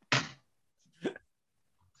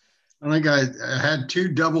 I think I had 2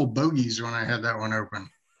 double bogeys when I had that one open.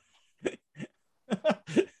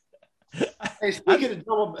 Hey, speaking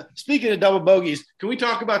of double bogeys, can we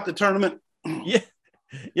talk about the tournament? yeah.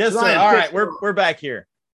 Yes, sir. Ryan, All right, we're back here.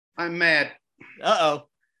 I'm mad. Uh-oh.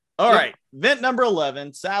 All right. Event number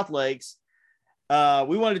 11, South Lakes. We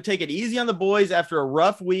wanted to take it easy on the boys after a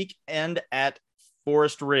rough weekend at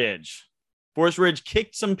Forest Ridge. Forest Ridge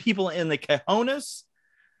kicked some people in the cojones,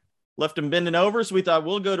 left them bending over. So we thought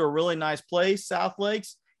we'll go to a really nice place, South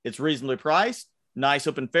Lakes. It's reasonably priced, nice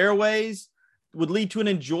open fairways, would lead to an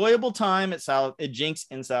enjoyable time at Jinx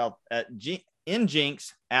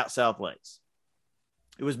at South Lakes.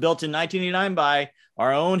 It was built in 1989 by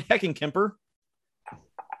our own Heckenkemper,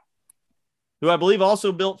 who I believe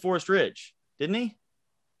also built Forest Ridge, didn't he?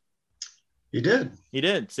 He did. He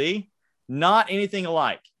did. See, not anything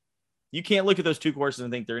alike. You can't look at those two courses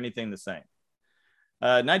and think they're anything the same.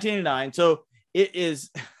 1989. So it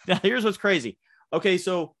is. Now here's what's crazy. Okay,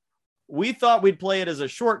 so we thought we'd play it as a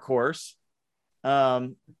short course.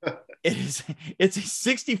 It's a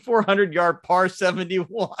 6,400 yard par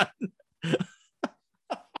 71.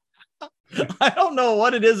 I don't know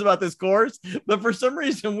what it is about this course, but for some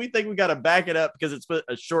reason we think we got to back it up because it's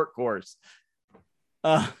a short course.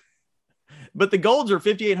 But the golds are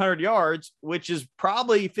 5,800 yards, which is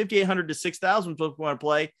probably 5,800 to 6,000 if we want to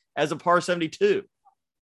play as a par 72.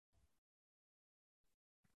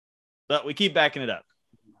 But we keep backing it up.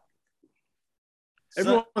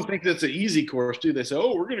 Everyone thinks it's an easy course too. They say,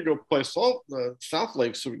 "Oh, we're going to go play South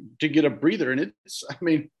Lakes to get a breather." And it's, I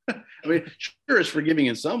mean, sure, it's forgiving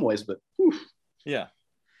in some ways, but whew. Yeah.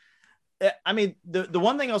 I mean, the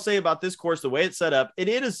one thing I'll say about this course, the way it's set up, it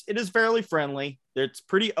is fairly friendly. It's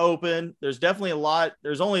pretty open. There's definitely a lot.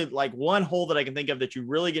 There's only like one hole that I can think of that you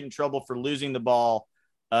really get in trouble for losing the ball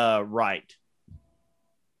right.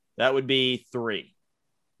 That would be 3.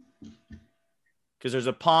 Because there's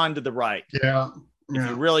a pond to the right. Yeah. If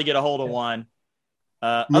you really get a hold of one.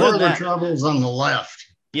 More of the trouble is on the left.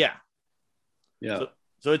 Yeah. Yeah.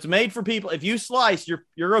 So it's made for people. If you slice,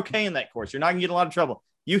 you're okay in that course. You're not gonna get in a lot of trouble.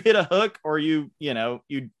 You hit a hook or you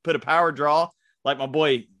put a power draw like my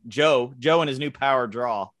boy Joe and his new power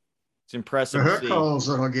draw. It's impressive. The hook holes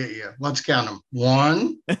that'll get you. Let's count them.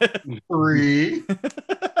 1, 3,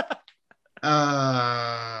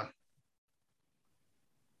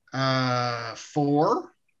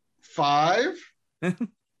 4, 5,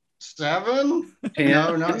 7.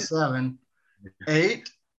 No, not 7. 8,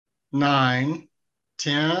 9,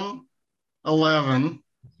 10, 11,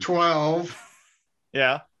 12.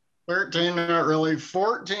 Yeah. 13, not really.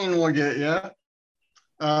 14 will get you.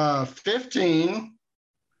 15,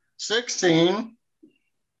 16.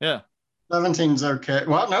 Yeah. 17's okay.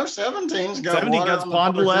 Well, no, 17's got 17 got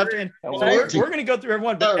pond to left. And we're going to go through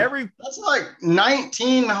everyone, but that's like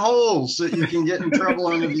 19 holes that you can get in trouble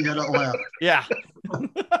on if you hit it left. Yeah.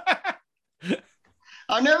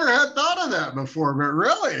 I never had thought of that before, but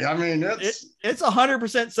really, I mean, it's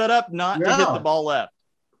 100% set up not to hit the ball left.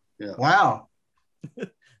 Yeah. Wow.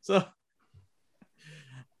 So,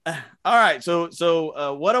 All right.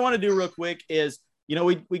 So what I want to do real quick is,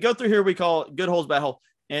 we go through here, we call good holes, bad hole,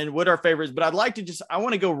 and what our favorites, but I'd like to I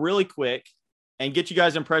want to go really quick and get you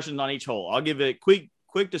guys impressions on each hole. I'll give a quick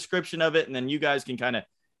description of it, and then you guys can kind of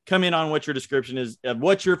come in on what your description is of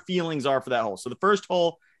what your feelings are for that hole. So the first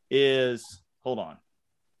hole is, hold on,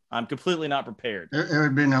 I'm completely not prepared. It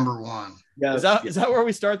would be number 1. Yeah, is that where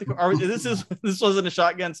we start? This wasn't a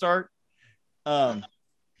shotgun start. Hold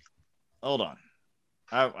on.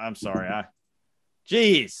 I'm sorry.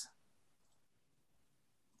 Jeez.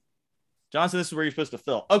 Johnson, this is where you're supposed to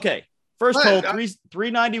fill. Okay. First hole,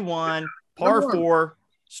 391, par 4,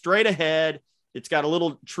 straight ahead. It's got a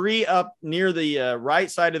little tree up near the right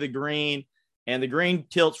side of the green, and the green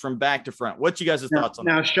tilts from back to front. What's you guys' thoughts on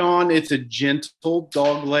that? Now, Sean, it's a gentle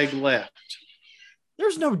dog leg left.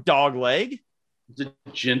 There's no dog leg. It's a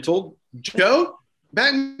gentle. Joe,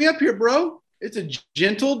 back me up here, bro. It's a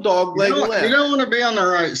gentle dog leg left. You don't want to be on the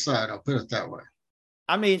right side. I'll put it that way.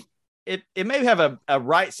 I mean, it may have a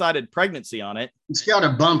right-sided pregnancy on it. It's got a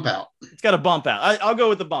bump out. It's got a bump out. I'll go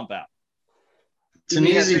with the bump out. It's an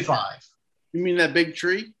easy 5. You mean that big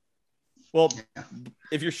tree? Well,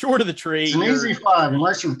 if you're short of the tree, it's an easy 5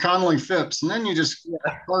 unless you're Conley Phipps, and then you just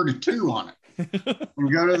start a 2 on it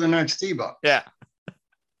and go to the next tee box. Yeah.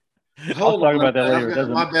 I'll talk about that later.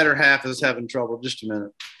 My better half is having trouble. Just a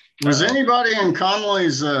minute. Was anybody in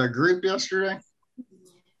Conley's group yesterday?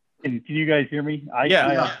 Can you guys hear me? I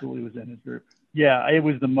absolutely was in his group. Yeah, it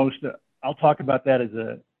was the most. I'll talk about that as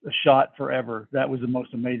a shot forever. That was the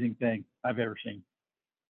most amazing thing I've ever seen.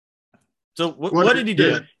 So what did he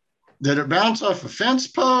do? Did it bounce off a fence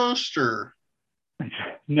post or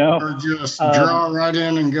no? Or just draw right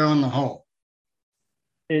in and go in the hole?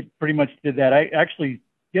 It pretty much did that.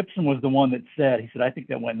 Gibson was the one that said, he said, I think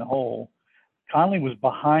that went in the hole. Conley was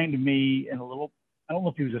behind me and I don't know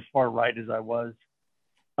if he was as far right as I was.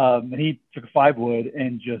 And he took a 5-wood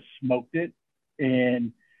and just smoked it.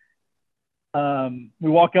 And we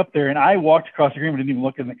walk up there, and I walked across the green, but didn't even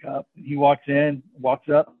look in the cup. And he walks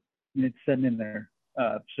up, and it's sitting in there.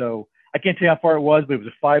 So I can't tell you how far it was, but it was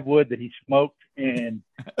a 5-wood that he smoked, and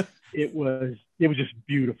it was just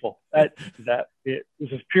beautiful. It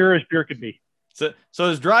was as pure could be. So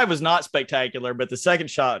his drive was not spectacular, but the second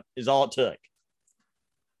shot is all it took.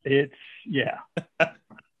 Yeah.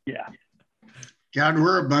 God,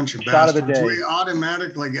 we're a bunch of shot bastards. Of the day. We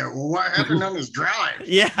automatically go, well, what happened on his drive?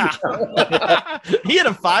 Yeah. He had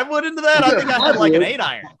a 5-wood into that. I think I had like an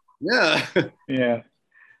 8-iron. Yeah. Yeah.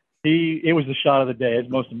 It was the shot of the day. It's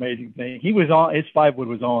the most amazing thing. He was on, his 5-wood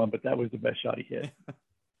was on, but that was the best shot he hit.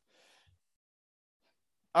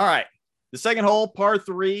 All right. The second hole, par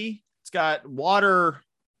 3. It's got water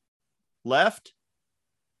left.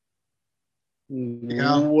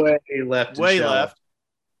 Yeah. Way left. Way left.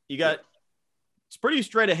 It's pretty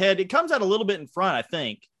straight ahead. It comes out a little bit in front, I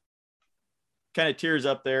think. Kind of tears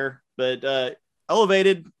up there, but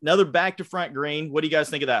elevated, another back to front green. What do you guys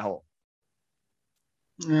think of that hole?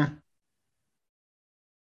 Yeah.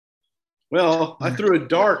 Well, I threw a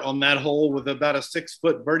dart on that hole with about a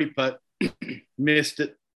 6-foot birdie putt. Missed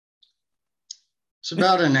it. It's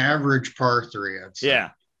about an average par 3, I'd say.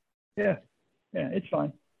 Yeah, it's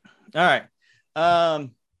fine. All right.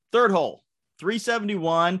 Third hole,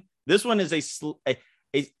 371. This one is a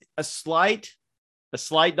slight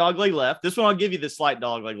dogleg left. This one I'll give you the slight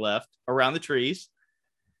dogleg left around the trees.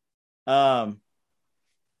 It's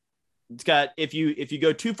got if you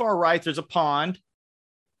go too far right, there's a pond.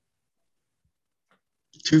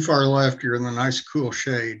 Too far left, you're in the nice cool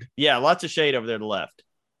shade. Yeah, lots of shade over there to the left.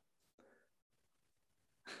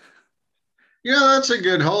 Yeah, that's a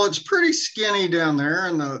good hole. It's pretty skinny down there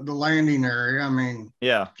in the landing area. I mean,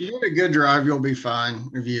 yeah, if you get a good drive, you'll be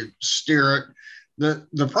fine if you steer it.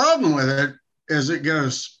 The problem with it is it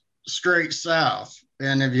goes straight south.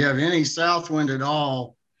 And if you have any south wind at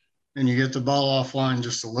all and you get the ball offline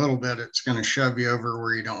just a little bit, it's going to shove you over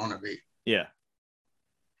where you don't want to be. Yeah.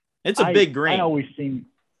 It's a big green. I always seem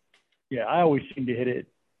to hit it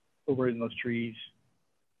over in those trees.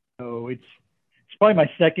 So it's probably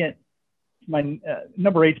my second. My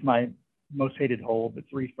number 8's my most hated hole, but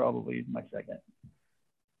 3 probably is my second.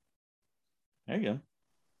 There you go.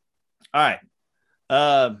 All right.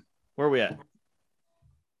 Where are we at?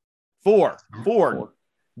 4.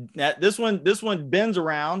 Now, this one bends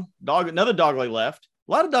around. Another dogleg left.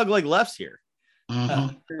 A lot of dogleg lefts here.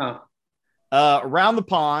 Mm-hmm. Around the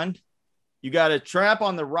pond, you got a trap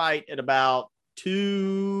on the right at about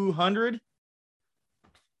 200,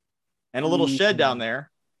 and a little shed down there.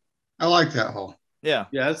 I like that hole. Yeah.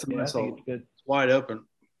 Yeah, that's a nice hole. It's good. It's wide open.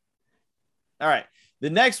 All right. The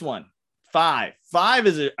next one, 5. 5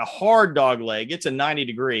 is a hard dog leg. It's a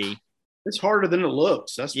 90-degree. It's harder than it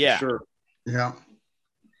looks. That's for sure. Yeah.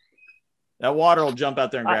 That water will jump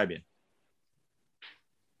out there and grab you.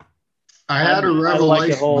 I had a revelation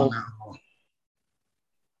like the hole. on that hole.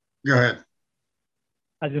 Go ahead.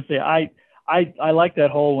 I was gonna say I like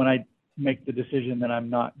that hole when I make the decision that I'm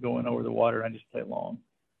not going over the water. I just play long,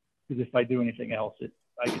 because if I do anything else,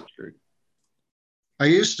 I get screwed. I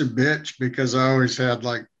used to bitch because I always had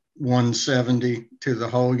like 170 to the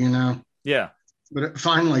hole, you know. Yeah. But it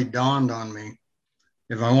finally dawned on me,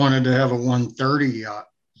 if I wanted to have a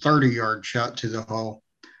 30-yard shot to the hole,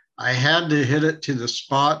 I had to hit it to the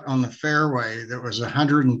spot on the fairway that was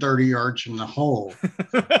 130 yards from the hole.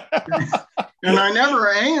 And I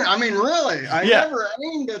never aimed. I mean, really, I never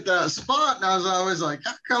aimed at that spot. And I was always like,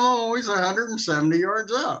 how come I'm always 170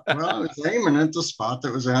 yards out? Well, I was aiming at the spot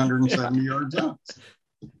that was 170 yards out.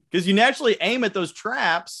 Because you naturally aim at those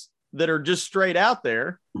traps that are just straight out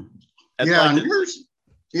there. Yeah, like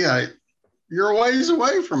you're a ways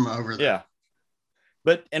away from over there. Yeah.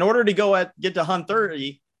 But in order to get to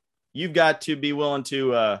 130, you've got to be willing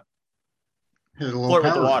to hit a little flirt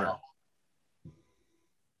with the water. Ball.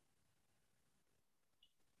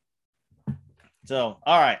 So,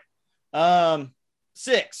 all right.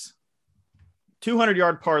 6,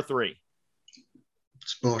 200-yard par 3.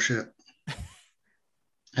 It's bullshit.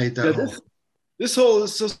 Hate that hole. This hole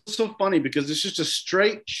is so funny because it's just a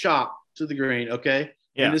straight shot to the green, okay?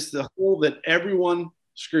 Yeah. And it's the hole that everyone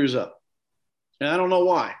screws up. And I don't know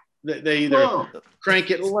why. They either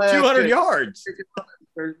crank it left. 200 yards.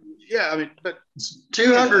 But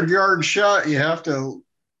 200-yard shot, you have to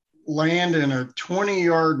land in a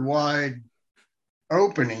 20-yard wide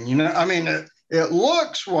opening. You know, I mean, it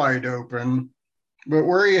looks wide open, but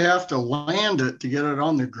where you have to land it to get it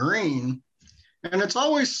on the green, and it's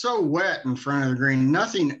always so wet in front of the green.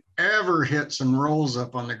 Nothing ever hits and rolls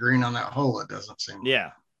up on the green on that hole, it doesn't seem.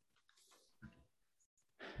 Yeah.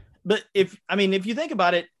 But if you think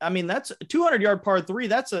about it, I mean, that's a 200-yard par 3.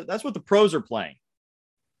 That's what the pros are playing.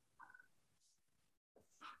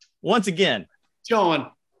 Once again,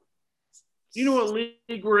 John, you know what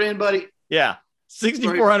league we're in, buddy? Yeah.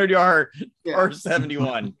 6,400-yard par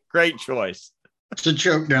 71. Great choice. It's a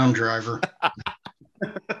choke down driver.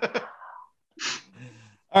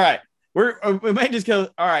 All right. We may just go.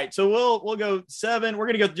 All right. So we'll go 7. We're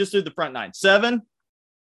going to go just through the front 9. 7.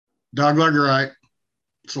 Dogleg right.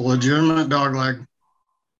 It's a legitimate dog leg.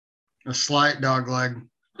 A slight dog leg.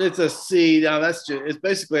 It's a C. Now it's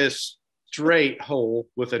basically a straight hole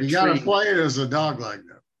with a tree. You got to play it as a dog leg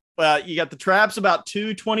though. Well, you got the traps about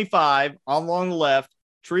 225 along the left,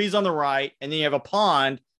 trees on the right, and then you have a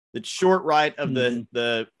pond that's short right of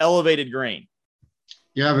the elevated green.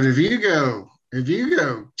 Yeah, but if you go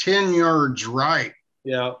 10 yards right,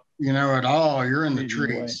 yeah, you know, at all, you're in the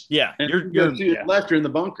trees. Yeah, and you're to the left, you're in the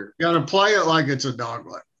bunker. You got to play it like it's a dog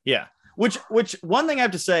leg. Yeah, which one thing I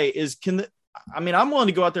have to say is I'm willing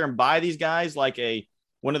to go out there and buy these guys like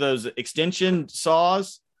one of those extension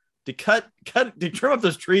saws to to trim up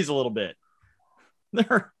those trees a little bit.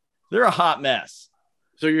 They're a hot mess.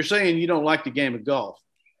 So you're saying you don't like the game of golf?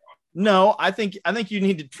 No, I think you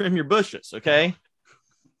need to trim your bushes. Okay.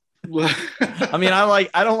 I mean,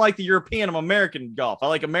 I don't like the European. I'm American golf. I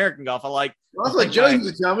like American golf. Well, that's what Joe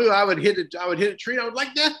used to tell me. I would hit a tree. I would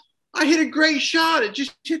like that. I hit a great shot. It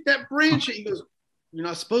just hit that branch. He goes, "You're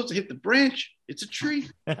not supposed to hit the branch. It's a tree."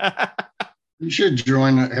 You should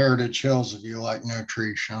join Heritage Hills if you like no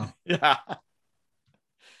trees, Sean. Yeah.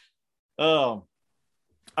 Oh.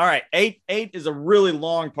 All right. 8 is a really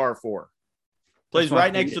long par 4. Plays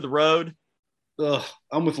right next to the road. Ugh,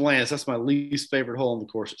 I'm with Lance. That's my least favorite hole on the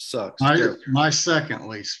course. It sucks. My second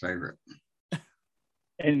least favorite.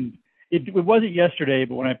 And it wasn't yesterday,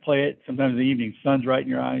 but when I play it, sometimes in the evening, sun's right in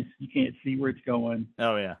your eyes. You can't see where it's going.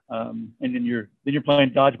 Oh yeah. And then you're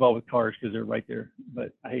playing dodgeball with cars because they're right there.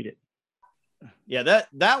 But I hate it. Yeah,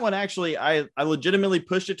 that one actually, I legitimately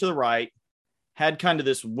pushed it to the right. Had kind of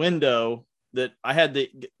this window that I had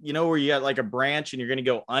where you got like a branch and you're going to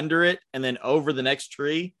go under it and then over the next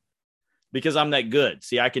tree. Because I'm that good.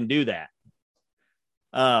 See, I can do that.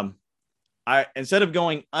 I instead of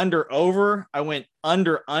going over, I went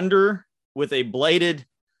under with a bladed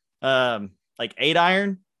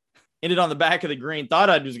 8-iron. Ended on the back of the green. Thought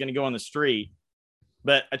I was going to go on the street,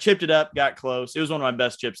 but I chipped it up, got close. It was one of my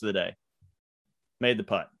best chips of the day. Made the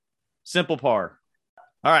putt. Simple par.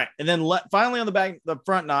 All right, and then finally on the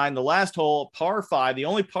front 9, the last hole, par 5, the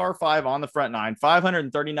only par 5 on the front 9,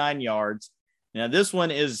 539 yards. Now this one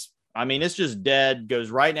is. I mean, it's just dead, goes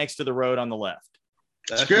right next to the road on the left.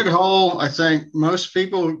 It's a good hole. I think most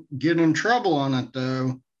people get in trouble on it,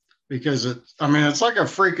 though, because it's like a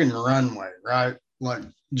freaking runway, right? Like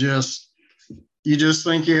you just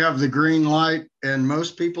think you have the green light, and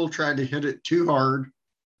most people try to hit it too hard.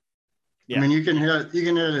 Yeah. I mean, you can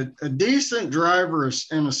hit a decent driver in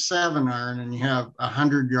a 7-iron, and you have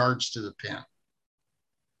 100 yards to the pin.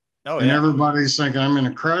 Oh, and everybody's thinking, I'm going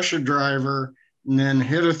to crush a driver and then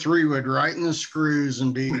hit a 3-wood right in the screws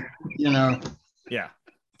and be, 4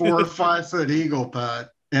 or 5 foot eagle putt,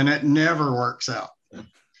 and it never works out.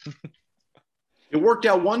 It worked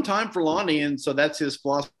out one time for Lonnie, and so that's his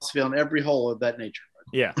philosophy on every hole of that nature.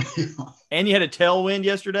 Yeah. And you had a tailwind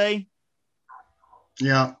yesterday?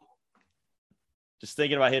 Yeah. Just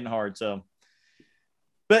thinking about hitting hard, so.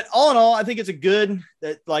 But all in all, I think it's I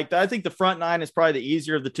think the front 9 is probably the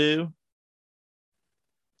easier of the two.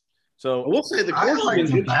 So I will say the course like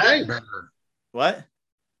the back better. What?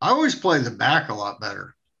 I always play the back a lot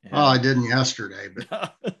better. Yeah. Well, I didn't yesterday,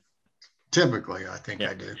 but typically I think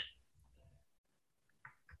I do.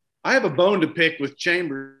 I have a bone to pick with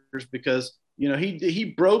Chambers because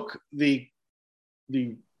he broke the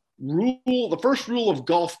first rule of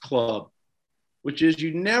golf club, which is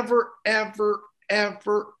you never ever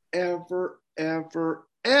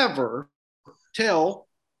tell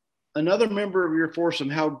another member of your foursome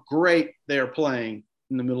how great they are playing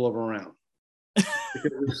in the middle of a round.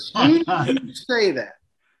 Because as soon as you say that,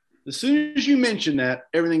 as soon as you mention that,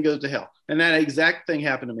 everything goes to hell. And that exact thing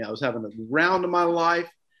happened to me. I was having a round of my life,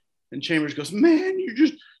 and Chambers goes, "Man,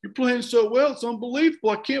 you're playing so well. It's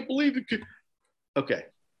unbelievable. I can't believe it." Okay.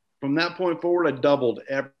 From that point forward, I doubled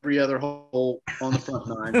every other hole on the front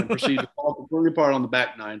 9 and proceeded to fall completely apart on the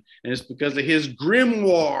back 9. And it's because of his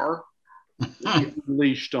grimoire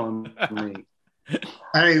unleashed on me.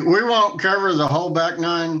 Hey, we won't cover the whole back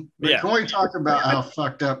 9, but can we talk about how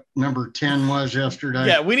fucked up number 10 was yesterday?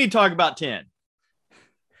 Yeah, we need to talk about 10.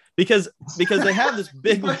 Because they have this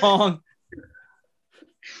big, long...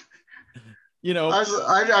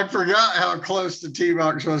 I forgot how close the tee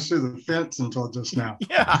box was to the fence until just now.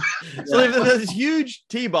 Yeah. So they've this huge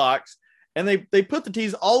tee box, and they put the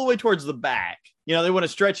tees all the way towards the back. They want to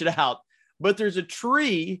stretch it out. But there's a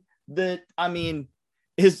tree that,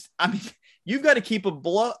 you've got to keep a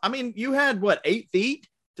blow. You had 8 feet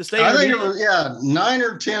to stay? I think it was, 9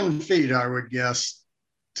 or 10 feet, I would guess,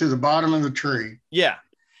 to the bottom of the tree. Yeah.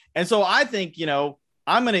 And so I think,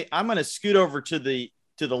 I'm gonna scoot over to the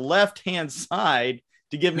left-hand side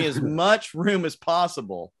to give me as much room as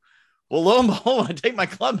possible. Well, lo and behold, I take my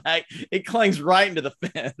club back, it clangs right into the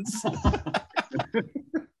fence.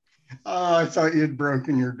 Oh, I thought you'd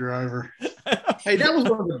broken your driver. Hey, that was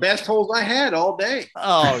one of the best holes I had all day.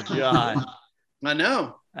 Oh, God. I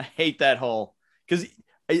know. I hate that hole because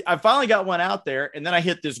I finally got one out there, and then I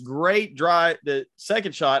hit this great drive. The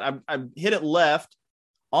second shot, I hit it left,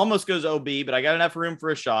 almost goes OB, but I got enough room for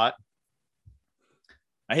a shot.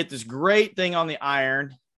 I hit this great thing on the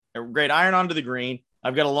iron, a great iron onto the green.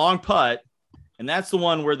 I've got a long putt, and that's the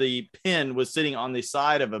one where the pin was sitting on the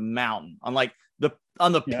side of a mountain, on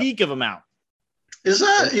the peak of a mountain. Is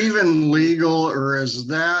that even legal, or is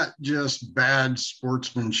that just bad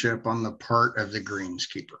sportsmanship on the part of the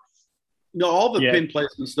greenskeeper? No, all the pin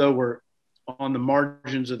placements though were on the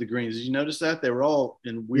margins of the greens. Did you notice that they were all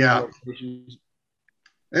in weird locations?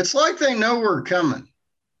 It's like they know we're coming.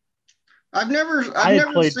 I've never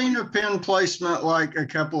seen a pin placement like a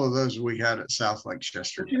couple of those we had at South Lakes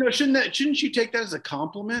yesterday. Shouldn't you take that as a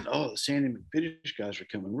compliment? Oh, the Sandy McFinish guys are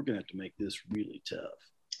coming. We're gonna have to make this really tough.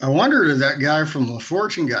 I wondered if that guy from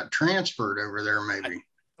LaFortune got transferred over there, maybe.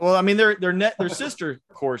 They're sister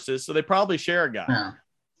courses, so they probably share a guy. Yeah.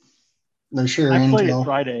 They share. I played it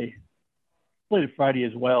Friday. Played it Friday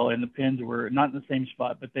as well, and the pins were not in the same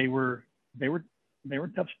spot, but they were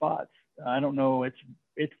tough spots. I don't know.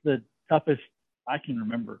 It's the toughest I can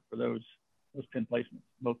remember for those pin placements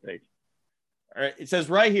both days. All right. It says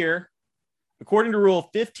right here, according to Rule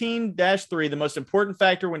 15-3, the most important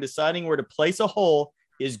factor when deciding where to place a hole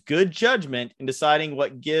is good judgment in deciding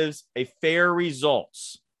what gives a fair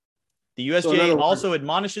results. The USGA also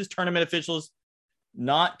admonishes tournament officials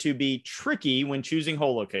not to be tricky when choosing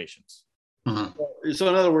hole locations. Mm-hmm. So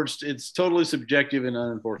in other words, it's totally subjective and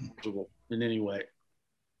unenforceable in any way.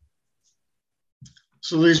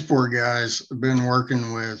 So these poor guys have been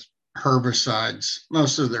working with herbicides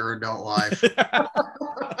most of their adult life.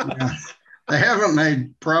 Yeah. They haven't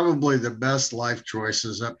made probably the best life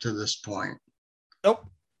choices up to this point. Nope.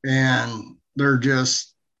 And they're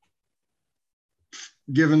just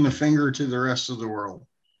giving the finger to the rest of the world.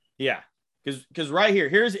 Yeah. Because right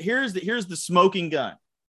here's the smoking gun.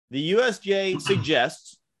 The USGA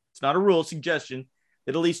suggests, it's not a rule, suggestion,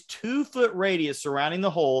 that at least 2 foot radius surrounding the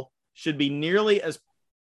hole should be nearly as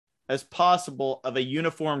as possible of a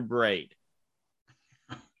uniform grade.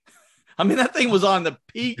 I mean, that thing was on the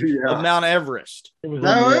peak of Mount Everest. It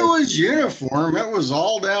was uniform. It was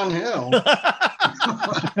all downhill.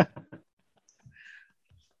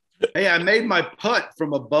 Hey, I made my putt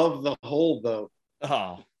from above the hole, though.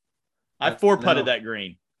 Oh, I 4-putted that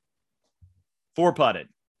green. 4-putted.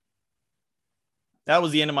 That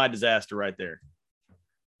was the end of my disaster right there.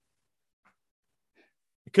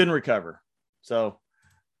 I couldn't recover. So,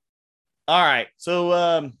 all right.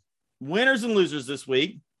 So, winners and losers this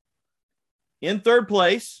week. In third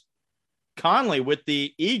place, Conley with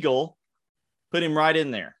the eagle, put him right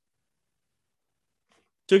in there.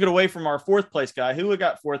 Took it away from our fourth place guy. Who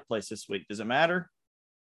got fourth place this week? Does it matter?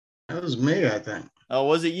 That was me, I think. Oh,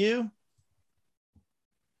 was it you?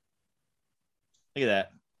 Look at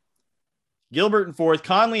that. Gilbert in fourth,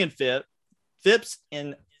 Conley in fifth, Phipps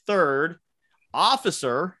in third,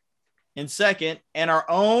 Officer in second, and our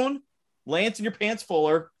own Lance in Your Pants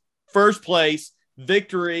Fuller, first place,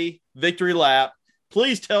 victory lap.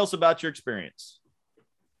 Please tell us about your experience.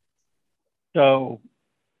 So,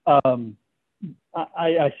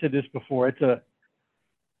 I said this before.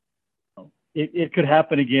 It could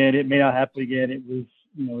happen again. It may not happen again. It was,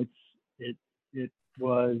 it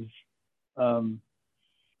was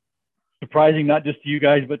surprising, not just to you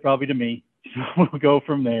guys, but probably to me. So we'll go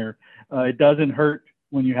from there. It doesn't hurt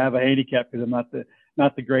when you have a handicap because I'm not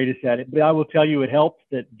the greatest at it. But I will tell you, it helps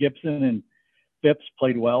that Gibson and Phipps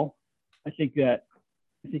played well. I think you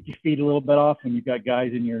feed a little bit off when you've got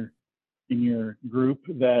guys in your group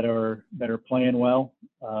that are playing well.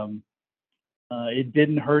 It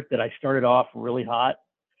didn't hurt that I started off really hot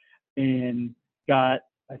and I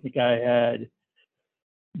think I had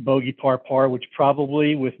bogey par, which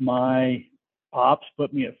probably with my pops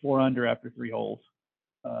put me at 4 under after 3 holes.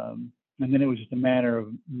 And then it was just a matter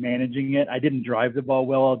of managing it. I didn't drive the ball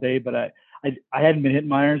well all day, but I hadn't been hitting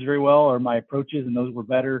my irons very well or my approaches, and those were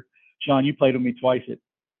better. Sean, you played with me twice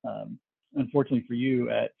unfortunately for you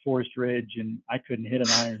at Forest Ridge, and I couldn't hit an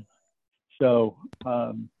iron. So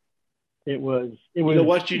it was. You know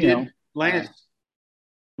what you did, Lance?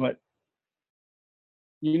 What?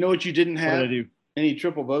 You know what you didn't have? What did I do? Any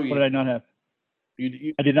triple bogey. What did I not have?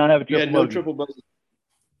 You I did not have a triple bogey. You had no triple bogey.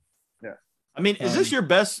 Yeah. I mean, is this your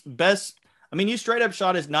best? I mean, you straight up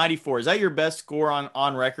shot as 94. Is that your best score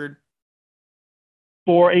on record?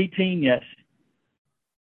 418, yes.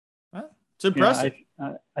 It's impressive.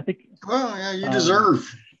 Yeah, I think. Well, yeah, you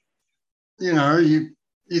deserve. You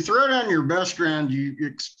throw down your best round, you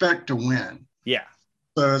expect to win. Yeah.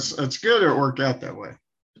 So it's good it worked out that way.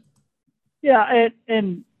 Yeah,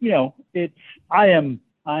 and I am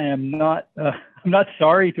not I'm not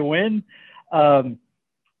sorry to win.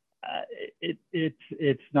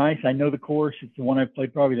 It's nice. I know the course. It's the one I've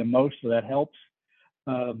played probably the most, so that helps.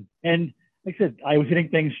 And like I said, I was hitting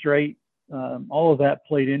things straight. All of that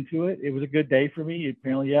played into it. It was a good day for me.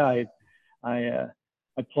 Apparently, yeah, I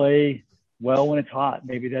play well when it's hot.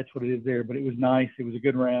 Maybe that's what it is there. But it was nice. It was a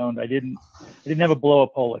good round. I didn't have a blow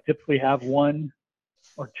up hole. I typically have 1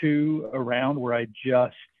 or 2 around where you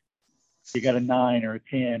got a 9 or a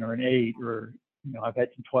 10 or an 8 or I've had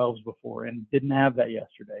some 12s before and didn't have that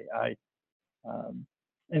yesterday. And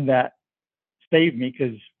that saved me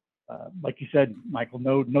because, like you said, Michael,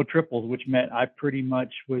 no triples, which meant I pretty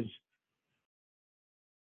much was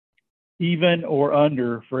even or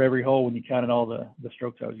under for every hole when you counted all the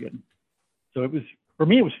strokes I was getting. So for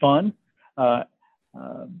me, it was fun. And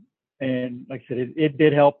like I said, it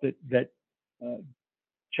did help that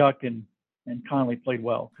Chuck and Conley played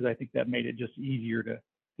well because I think that made it just easier to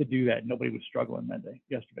do that. Nobody was struggling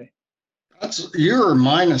yesterday. You were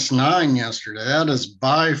 -9 yesterday. That is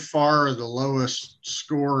by far the lowest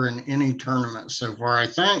score in any tournament so far. I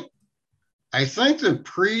think the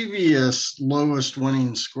previous lowest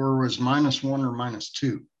winning score was -1 or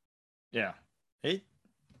 -2. Yeah.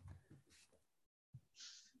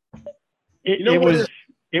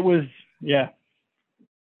 It was yeah.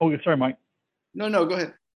 Oh, sorry, Mike. No, go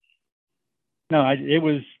ahead. No, I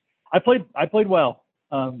played well.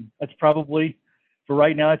 That's probably, for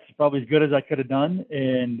right now, it's probably as good as I could have done,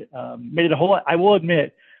 and made it I will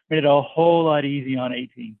admit, made it a whole lot easy on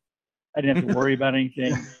 18. I didn't have to worry about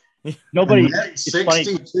anything. Nobody. It's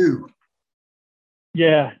 62. Funny.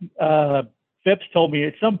 Yeah. Phipps told me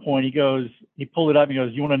at some point, he pulled it up and he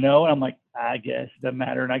goes, "You want to know?" And I'm like, I guess it doesn't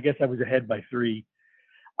matter. And I guess I was ahead by 3.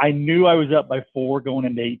 I knew I was up by 4 going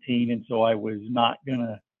into 18, and so I was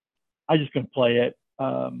just gonna play it.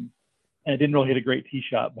 And I didn't really hit a great tee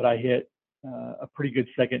shot, but I hit a pretty good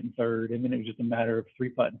second and third, and then it was just a matter of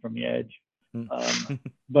 3-putting from the edge.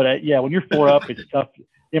 But yeah, when you're 4 up, it's tough.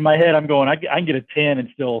 In my head, I'm going, I can get a 10 and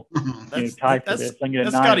still tie for this. I can get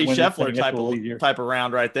a 9. Scotty Scheffler type of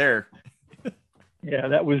round right there. Yeah,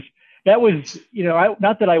 that was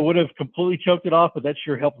not that I would have completely choked it off, but that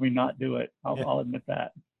sure helped me not do it. I'll admit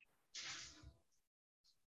that.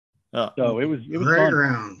 So it was great fun.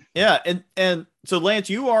 round. Yeah, and so Lance,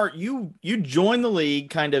 you joined the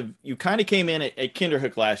league you kind of came in at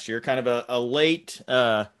Kinderhook last year, kind of a late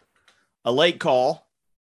call,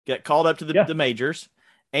 got called up to the majors.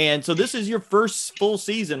 And so this is your first full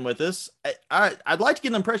season with us. I'd like to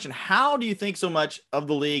get an impression. How do you think so much of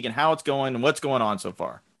the league and how it's going and what's going on so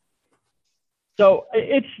far? So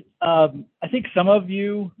it's, I think some of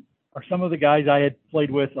you are some of the guys I had played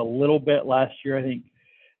with a little bit last year. I think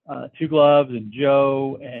Two Gloves and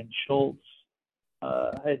Joe and Schultz.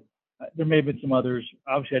 There may have been some others.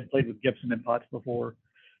 Obviously, I'd played with Gibson and Potts before.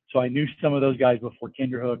 So I knew some of those guys before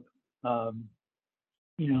Kinderhook.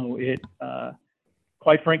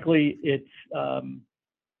 Quite frankly, it's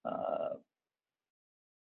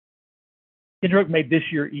Kinderhook made this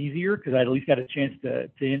year easier because I at least got a chance to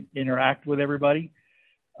interact with everybody.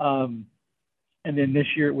 And then this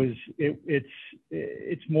year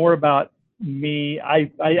it's more about me.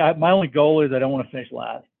 My only goal is I don't want to finish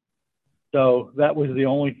last. So that was the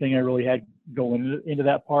only thing I really had going into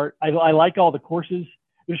that part. I like all the courses.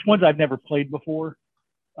 There's ones I've never played before.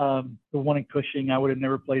 The one in Cushing I would have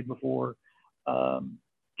never played before.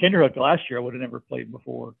 Kinderhook last year I would have never played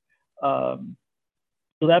before.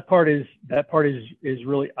 So that part is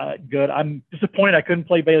really good. I'm disappointed I couldn't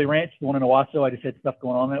play Bailey Ranch, the one in Owasso. I just had stuff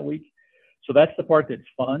going on that week. So that's the part that's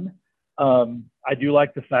fun. I do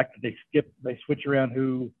like the fact that they switch around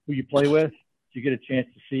who you play with. So you get a chance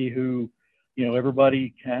to see who,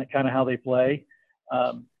 everybody kind of how they play.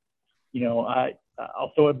 I'll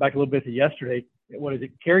throw it back a little bit to yesterday. What is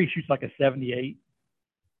it? Kerry shoots like a 78.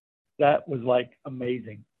 That was like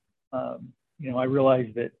amazing. I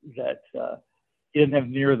realized that he didn't have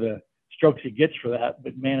near the strokes he gets for that,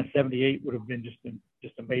 but man, a 78 would have been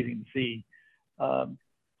just amazing to see. And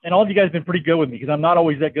all of you guys have been pretty good with me because I'm not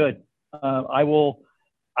always that good. I will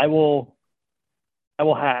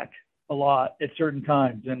hack a lot at certain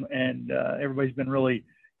times, and everybody's been really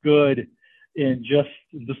good in just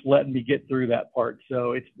letting me get through that part.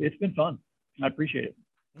 So it's been fun. I appreciate it.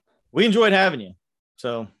 We enjoyed having you.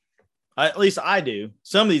 So at least I do.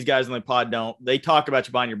 Some of these guys on the pod don't. They talk about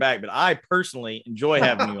you behind your back, but I personally enjoy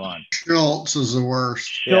having you on. Schultz is the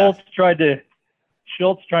worst. Schultz trying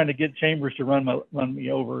to get Chambers to run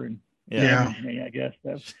me over and damage me, I guess.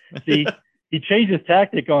 See, he changed his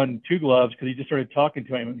tactic on Two Gloves because he just started talking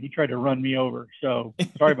to him and he tried to run me over. So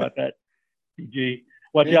sorry about that, PG.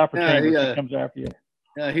 Watch out for Chambers. He comes after you.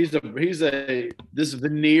 Yeah, he's this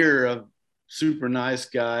veneer of super nice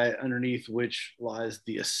guy underneath which lies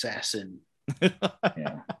the assassin.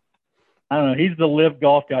 Yeah. I don't know. He's the live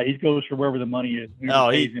golf guy. He goes for wherever the money is.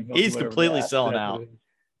 He's completely selling out.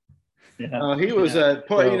 Yeah. He was to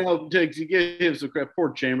give him some credit.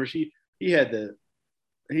 Poor Chambers. He had a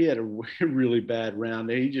really bad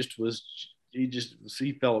round. He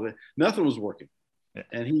fell of it. Nothing was working,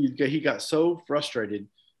 and he got so frustrated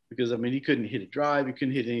because he couldn't hit a drive, he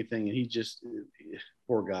couldn't hit anything, and he just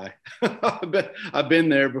poor guy. I've been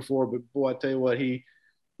there before, but boy, I tell you what, he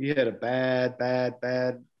had a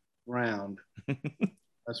bad round.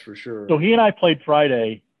 That's for sure. So he and I played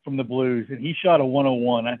Friday from the Blues, and he shot a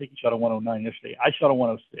 101. I think he shot a 109 yesterday. I shot a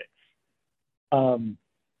 106.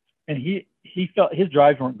 And he felt his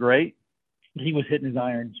drives weren't great. He was hitting his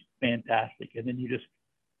irons fantastic. And then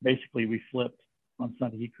we flipped on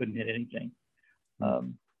Sunday. He couldn't hit anything.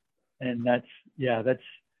 And that's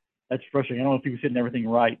frustrating. I don't know if he was hitting everything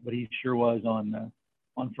right, but he sure was on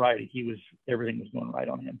Friday. Everything was going right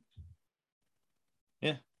on him.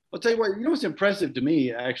 Yeah. I'll tell you what, what's impressive to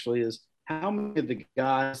me actually is how many of the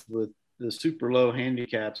guys with the super low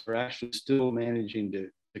handicaps are actually still managing to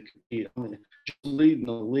compete. Leading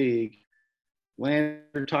the league,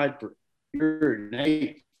 Landon tied for you're in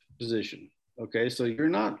 8th position. Okay, so you're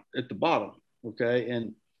not at the bottom. Okay,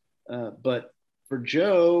 and but for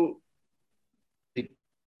Joe,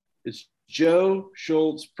 it's Joe,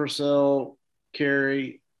 Schultz, Purcell,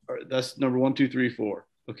 Kerry. That's number 1, 2, 3, 4.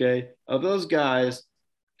 Okay, of those guys,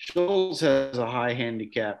 Schultz has a high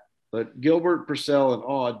handicap, but Gilbert, Purcell, and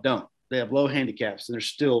Aud don't. They have low handicaps, and they're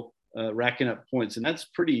still racking up points, and that's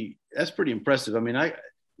pretty impressive.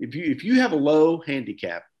 If you have a low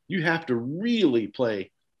handicap, you have to really play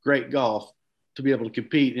great golf to be able to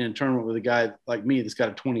compete in a tournament with a guy like me that's got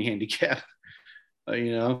a 20 handicap.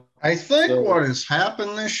 I think what has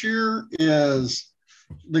happened this year is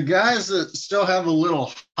the guys that still have a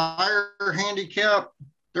little higher handicap,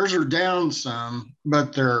 theirs are down some,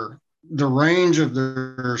 but the range of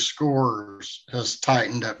their scores has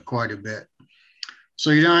tightened up quite a bit. So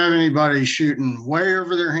you don't have anybody shooting way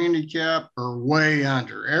over their handicap or way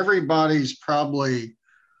under. Everybody's probably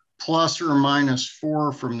plus or minus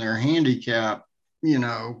 4 from their handicap,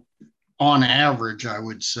 on average, I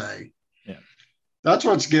would say. Yeah. That's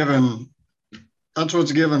what's given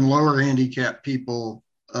lower handicap people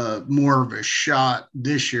more of a shot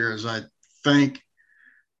this year, as I think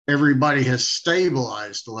everybody has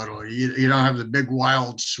stabilized a little. You don't have the big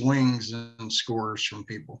wild swings in scores from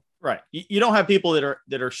people. Right. You don't have people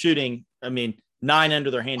that are shooting, 9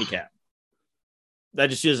 under their handicap.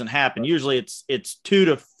 That just doesn't happen. Usually it's 2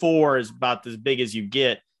 to 4 is about as big as you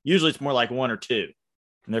get. Usually it's more like 1 or 2.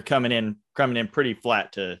 And they're coming in pretty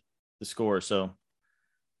flat to the score. So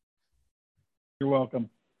you're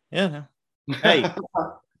welcome. Yeah. No. Hey,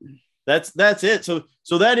 that's it. So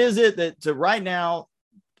that is it. So right now,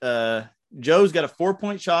 Joe's got a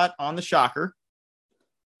 4-point shot on the shocker.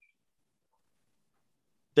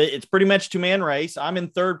 It's pretty much 2-man race. I'm in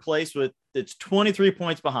third place it's 23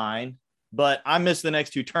 points behind, but I missed the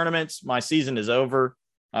next 2 tournaments. My season is over.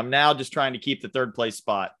 I'm now just trying to keep the third place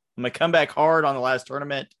spot. I'm going to come back hard on the last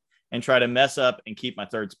tournament and try to mess up and keep my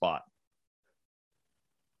third spot.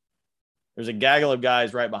 There's a gaggle of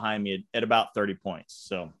guys right behind me at about 30 points.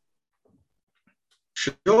 So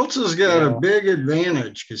Schultz has got a big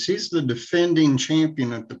advantage because he's the defending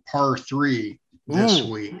champion at the par 3 this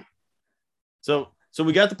week. So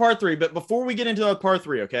we got the par 3, but before we get into the par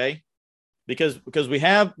 3, okay? Because we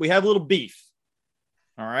have a little beef.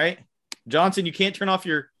 All right. Johnson, you can't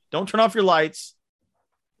don't turn off your lights.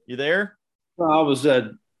 You there? Well, I was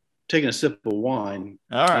taking a sip of wine.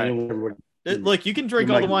 All right. Look, you can drink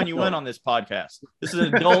all the wine you want on this podcast. This is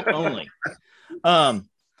an adult only. All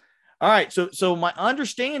right. So my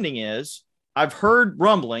understanding is I've heard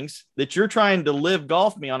rumblings that you're trying to live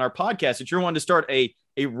golf me on our podcast, that you're wanting to start a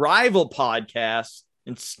rival podcast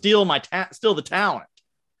and steal the talent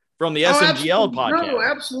from the SMGL podcast. No,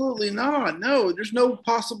 absolutely not. No, there's no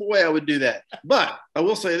possible way I would do that. But I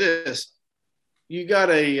will say this. You got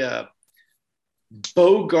a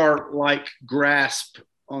Bogart-like grasp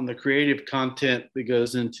on the creative content that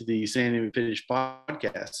goes into the Sandy McFinish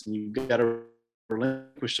podcast, and you've got to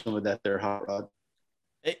relinquish some of that there, Hot Rod.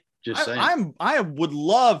 Just saying. I would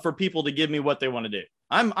love for people to give me what they want to do.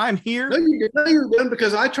 I'm here. No, you didn't,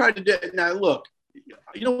 because I tried to do it. Now, look,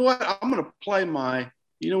 you know what? I'm going to play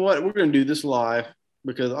we're going to do this live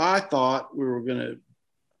because I thought I'm going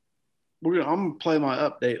to play my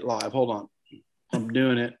update live. Hold on. I'm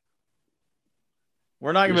doing it.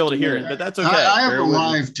 We're not going to be able to hear it, but that's okay. I have a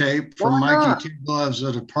live tape from Mikey Two Gloves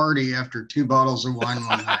at a party after 2 bottles of wine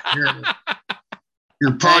one night.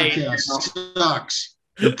 Your podcast sucks.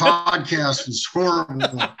 Your podcast is horrible.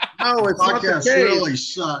 No, it's podcast not the case. Really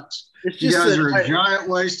sucks. It's you just guys are a giant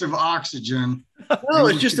waste of oxygen. No,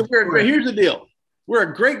 it's just here's the deal. We're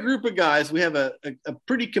a great group of guys. We have a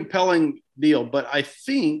pretty compelling deal, but I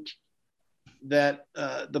think that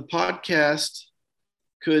the podcast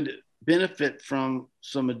could benefit from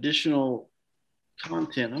some additional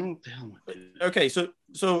content. I don't know what the hell am I doing. Okay, so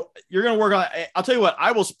you're going to work on it. I'll tell you what,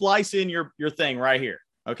 I will splice in your thing right here.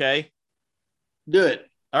 Okay. Do it.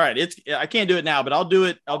 All right. I can't do it now, but I'll do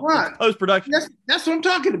it. Post production. That's what I'm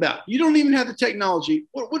talking about. You don't even have the technology.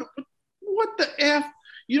 What the F?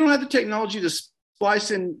 You don't have the technology to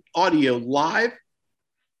splice in audio live.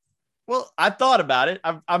 Well, I thought about it.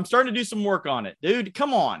 I'm starting to do some work on it, dude.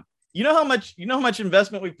 Come on. You know how much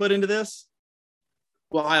investment we put into this?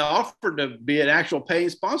 Well, I offered to be an actual paying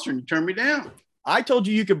sponsor and you turned me down. I told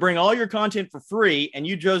you could bring all your content for free and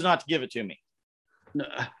you chose not to give it to me. No.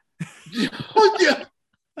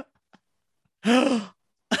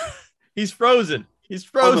 He's frozen.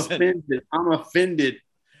 I'm offended.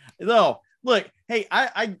 No, look, hey,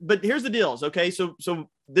 but here's the deal. Okay. So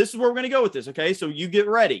this is where we're going to go with this. Okay. So you get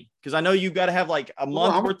ready. Cause I know you've got to have like a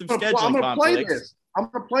month worth of scheduling conflicts. I'm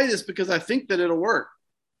going to play this because I think that it'll work.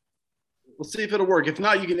 We'll see if it'll work. If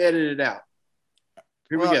not, you can edit it out.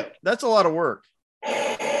 Here we go. That's a lot of work.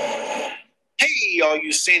 Hey, all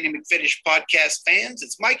you Sandy McFinish podcast fans.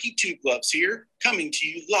 It's Mikey Two Gloves here, coming to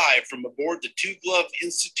you live from aboard the Two Glove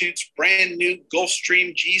Institute's brand new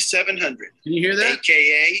Gulfstream G700. Can you hear that?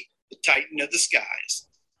 AKA the Titan of the Skies.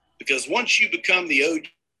 Because once you become the OG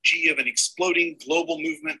of an exploding global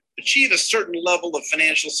movement, achieve a certain level of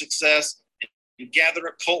financial success, and gather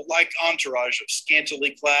a cult-like entourage of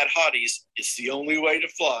scantily clad hotties, it's the only way to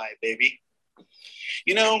fly, baby.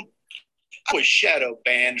 You know, I was shadow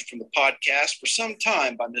banned from the podcast for some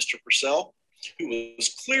time by Mr. Purcell. who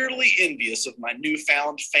was clearly envious of my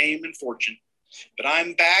newfound fame and fortune. But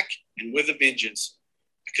I'm back and with a vengeance,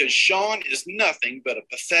 because Sean is nothing but a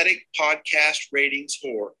pathetic podcast ratings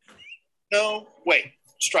whore. No, wait,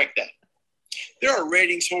 strike that. There are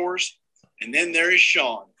ratings whores, and then there is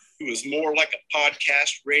Sean, who is more like a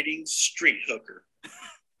podcast ratings street hooker.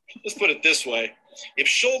 Let's put it this way. If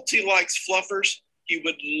Schulte likes fluffers, he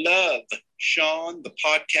would love Sean, the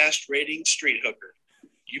podcast ratings street hooker.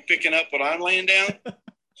 You picking up what I'm laying down?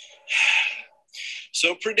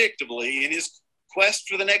 So predictably, in his quest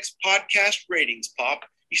for the next podcast ratings pop,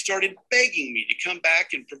 he started begging me to come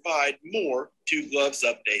back and provide more Two Gloves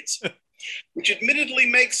updates, which admittedly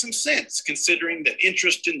makes some sense considering that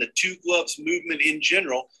interest in the Two Gloves movement in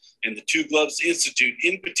general and the Two Gloves Institute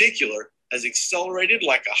in particular has accelerated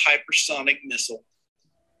like a hypersonic missile.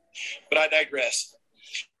 But I digress.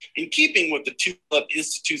 In keeping with the Two Glove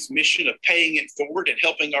Institute's mission of paying it forward and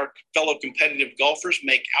helping our fellow competitive golfers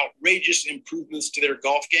make outrageous improvements to their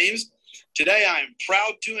golf games, today I am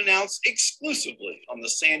proud to announce exclusively on the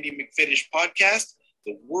Sandy McFittish podcast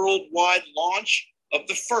the worldwide launch of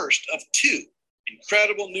the first of two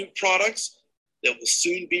incredible new products that will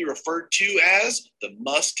soon be referred to as the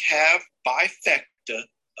must-have bifecta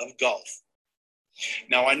of golf.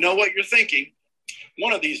 Now, I know what you're thinking.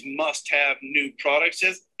 One of these must-have new products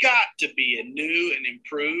has got to be a new and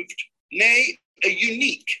improved, nay, a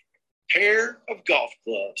unique pair of golf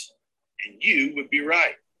gloves. And you would be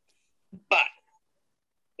right. But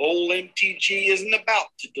old MTG isn't about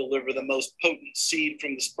to deliver the most potent seed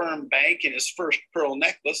from the sperm bank in his first pearl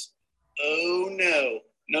necklace. Oh, no.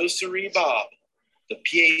 No siree, Bob. The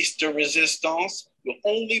pièce de résistance will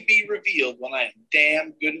only be revealed when I am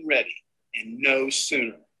damn good and ready, and no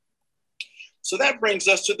sooner. So that brings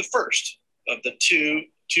us to the first of the Two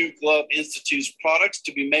Glove Institute's products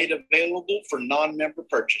to be made available for non-member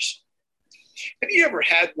purchase. Have you ever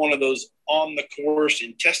had one of those on-the-course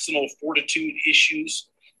intestinal fortitude issues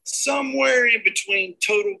somewhere in between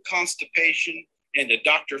total constipation and a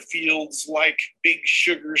Dr. Fields-like big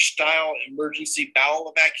sugar style emergency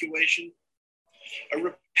bowel evacuation? A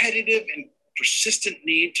repetitive and persistent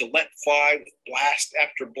need to let fly with blast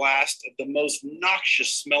after blast of the most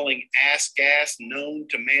noxious smelling ass gas known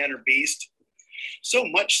to man or beast? So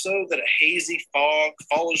much so that a hazy fog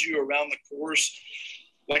follows you around the course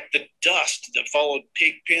like the dust that followed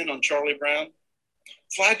Pigpen on Charlie Brown?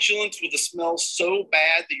 Flatulence with a smell so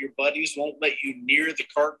bad that your buddies won't let you near the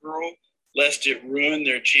cart girl lest it ruin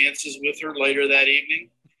their chances with her later that evening?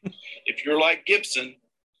 If you're like Gibson,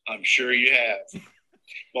 I'm sure you have.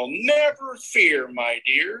 Well, never fear, my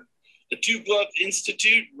dear. The Two Glove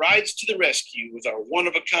Institute rides to the rescue with our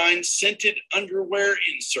one-of-a-kind scented underwear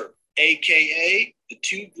insert, a.k.a. the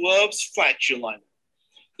Two Gloves Flatuliner.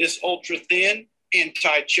 This ultra-thin,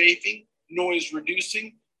 anti-chafing,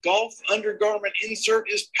 noise-reducing golf undergarment insert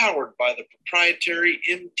is powered by the proprietary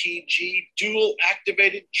MTG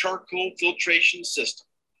dual-activated charcoal filtration system.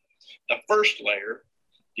 The first layer,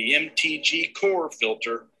 the MTG core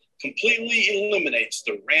filter, completely eliminates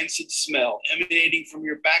the rancid smell emanating from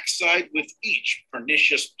your backside with each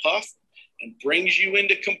pernicious puff and brings you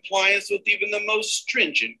into compliance with even the most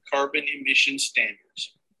stringent carbon emission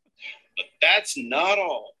standards. But that's not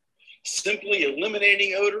all. Simply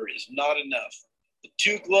eliminating odor is not enough. The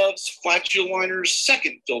Two Gloves Flatulininer's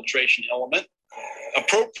second filtration element,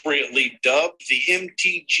 appropriately dubbed the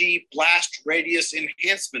MTG Blast Radius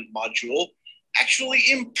Enhancement Module, actually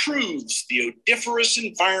improves the odoriferous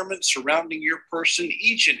environment surrounding your person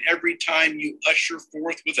each and every time you usher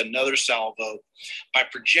forth with another salvo by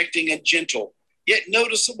projecting a gentle yet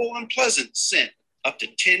noticeable and pleasant scent up to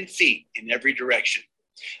 10 feet in every direction.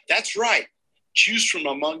 That's right. Choose from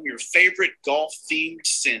among your favorite golf-themed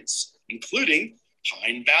scents, including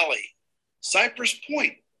Pine Valley, Cypress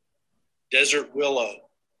Point, Desert Willow,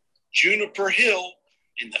 Juniper Hill,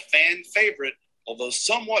 and the fan favorite, although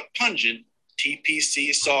somewhat pungent,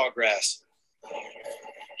 TPC Sawgrass.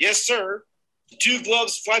 Yes, sir. The Two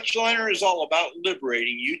Gloves Flatuliner is all about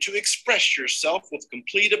liberating you to express yourself with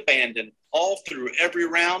complete abandon all through every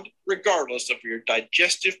round, regardless of your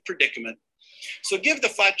digestive predicament. So give the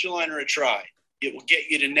Flatuliner a try. It will get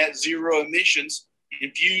you to net zero emissions,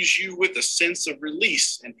 infuse you with a sense of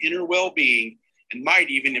release and inner well-being, and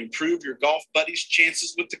might even improve your golf buddy's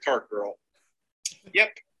chances with the cart girl. Yep.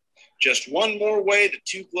 Just one more way the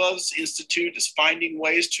Two Gloves Institute is finding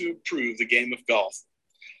ways to improve the game of golf.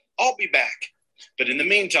 I'll be back, but in the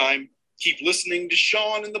meantime, keep listening to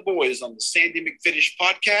Sean and the boys on the Sandy McFittish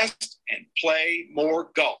podcast and play more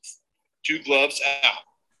golf. Two Gloves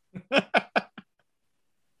out.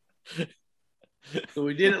 So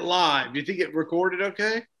we did it live. Do you think it recorded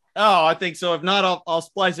okay? Oh, I think so. If not, I'll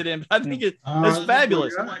splice it in. But I think it's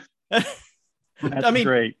fabulous. That's I mean,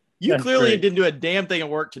 great. you That's clearly great. didn't do a damn thing at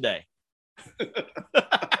work today.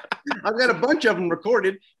 I've got a bunch of them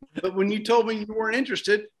recorded, but when you told me you weren't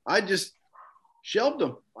interested, I just shelved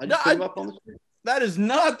them. I just put them up on the screen. That is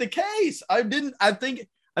not the case. I think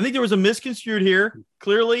there was a misconstrued here.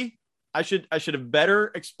 Clearly, I should have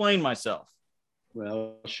better explained myself.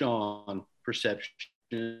 Well, Sean, perception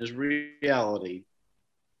is reality.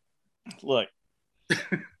 Look,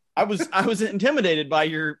 I was intimidated by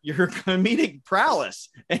your comedic prowess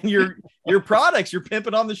and your products you're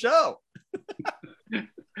pimping on the show.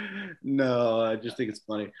 No, I just think it's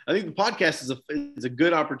funny. I think the podcast is a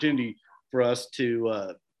good opportunity for us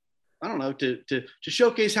to I don't know, to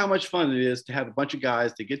showcase how much fun it is to have a bunch of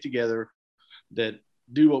guys to get together that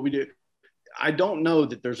do what we do. I don't know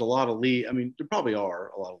that there's a lot of league. I mean, there probably are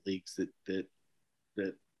a lot of leagues that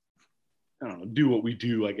I don't know, do what we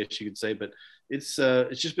do, I guess you could say, but it's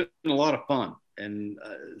just been a lot of fun. And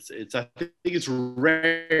I think it's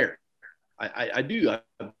rare.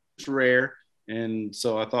 It's rare. And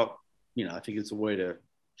so I thought, I think it's a way to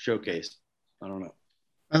showcase. I don't know.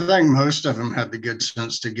 I think most of them had the good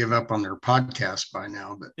sense to give up on their podcast by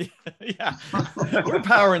now, but yeah, we're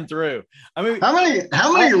powering through. I mean,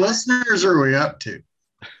 how many listeners are we up to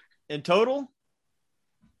in total?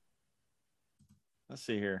 Let's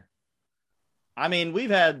see here. I mean, we've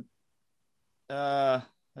had, let's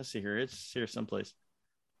see here. It's here someplace.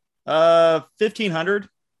 1,500.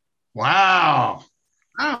 Wow.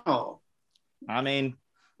 I mean,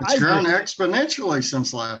 it's grown exponentially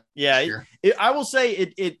since last year. I will say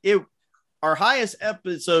it our highest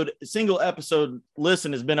single episode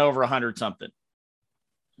listen has been over 100 something.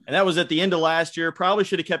 And that was at the end of last year. Probably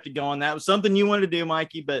should have kept it going. That was something you wanted to do,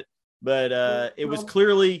 Mikey, but it was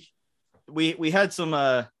clearly we had some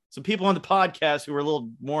people on the podcast who were a little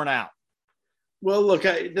worn out. Well, look,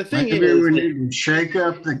 the thing Maybe is, we need to shake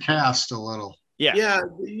up the cast a little. Yeah,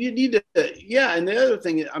 you need to. Yeah, and the other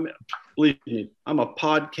thing, believe me, I'm a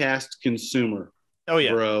podcast consumer. Oh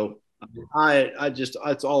yeah, bro. I just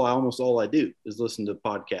that's almost all I do is listen to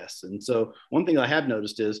podcasts. And so one thing I have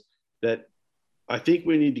noticed is that I think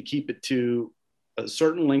we need to keep it to a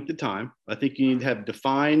certain length of time. I think you need to have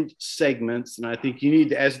defined segments, and I think you need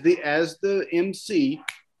to, as the MC,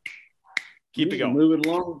 keep it going, move it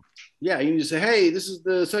along. Yeah, you need to say, hey, this is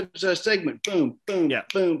the such and such segment. Boom, boom,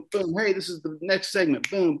 boom, boom. Hey, this is the next segment.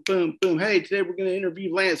 Boom, boom, boom. Hey, today we're going to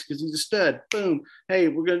interview Lance because he's a stud. Boom. Hey,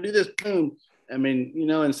 we're going to do this. Boom. I mean,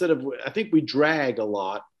 instead of, I think we drag a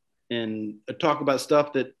lot and talk about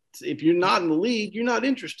stuff that if you're not in the league, you're not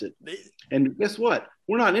interested. And guess what?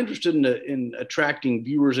 We're not interested in attracting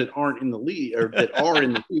viewers that aren't in the league or that are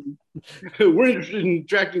in the league. We're interested in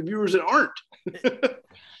attracting viewers that aren't.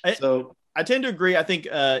 So I tend to agree. I think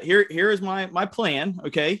here is my plan.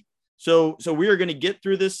 Okay. So we are going to get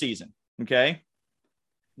through this season. Okay.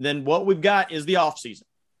 Then what we've got is the off season.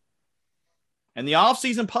 And the off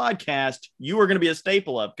season podcast, you are going to be a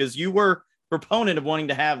staple of because you were proponent of wanting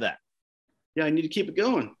to have that. Yeah. I need to keep it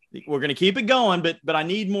going. We're going to keep it going, but I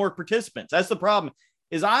need more participants. That's the problem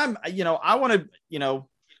is I want to,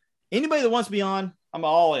 anybody that wants to be on, I'm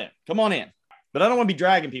all in. Come on in. But I don't want to be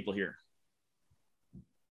dragging people here.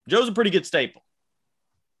 Joe's a pretty good staple.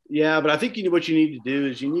 Yeah, but I think what you need to do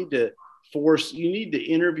is you need to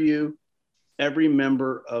interview every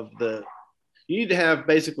member of you need to have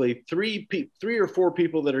basically three or four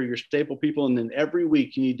people that are your staple people. And then every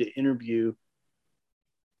week you need to interview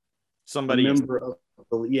somebody. A member of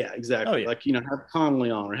yeah, exactly. Oh, yeah. Like, have Connolly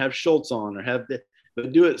on or have Schultz on or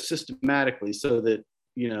but do it systematically so that,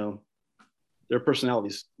 their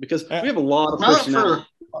personalities, because we have a lot of personalities.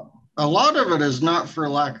 A lot of it is not for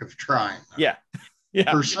lack of trying. Yeah. Yeah.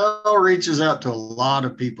 Purcell reaches out to a lot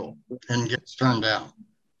of people and gets turned down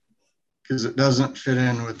because it doesn't fit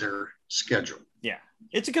in with their schedule. Yeah.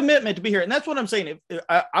 It's a commitment to be here. And that's what I'm saying.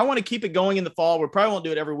 I want to keep it going in the fall. We probably won't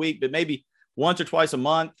do it every week, but maybe once or twice a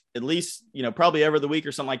month, at least, probably every other week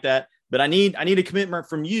or something like that. But I need a commitment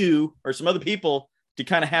from you or some other people to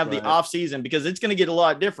kind of have the off season, because it's going to get a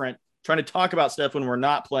lot different trying to talk about stuff when we're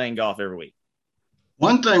not playing golf every week.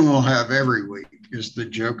 One thing we'll have every week is the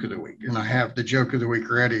joke of the week, and I have the joke of the week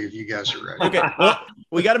ready if you guys are ready. Okay, well,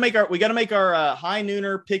 we got to make our high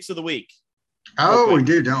nooner picks of the week. Oh, we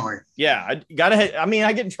do, don't we? Yeah, I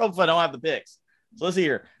get in trouble if I don't have the picks. So let's see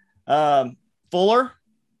here. Fuller,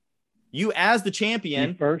 you as the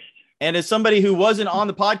champion first, and as somebody who wasn't on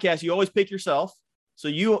the podcast, you always pick yourself. So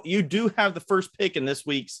you do have the first pick in this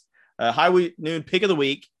week's high noon pick of the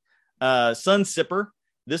week. Sun Sipper.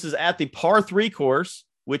 This is at the par 3 course,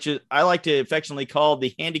 which is I like to affectionately call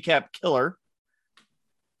the handicap killer.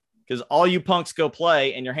 because all you punks go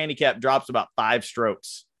play and your handicap drops about 5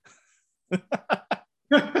 strokes.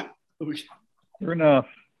 Fair enough.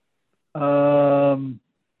 I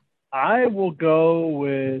will go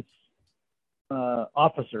with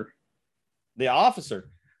Officer. The Officer.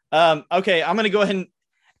 Okay, I'm going to go ahead and,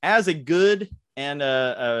 as a good and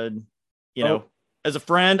as a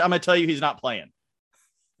friend, I'm going to tell you he's not playing.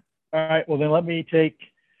 All right. Well, then let me take.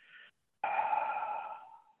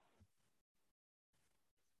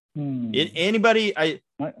 Anybody?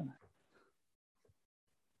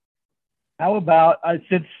 How about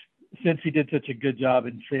since he did such a good job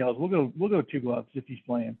in sales, we'll go Two Gloves if he's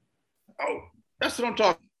playing. Oh, that's what I'm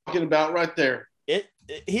talking about right there. He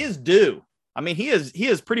is due. I mean, he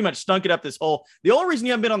has pretty much stunk it up this whole. The only reason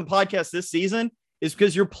you haven't been on the podcast this season is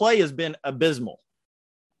because your play has been abysmal.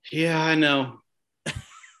 Yeah, I know.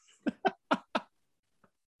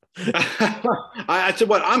 I said,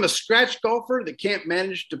 what? I'm a scratch golfer that can't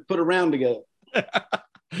manage to put a round together.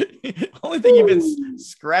 Only thing you've been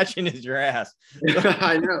scratching is your ass.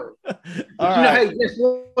 I know. Right. Hey,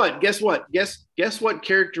 guess what? Guess what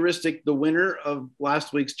characteristic the winner of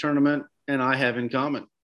last week's tournament and I have in common?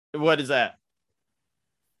 What is that?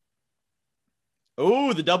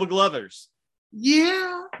 Oh, the Double Glovers.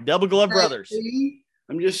 Yeah, Double Glove brothers.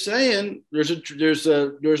 I'm just saying, there's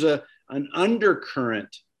an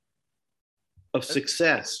undercurrent of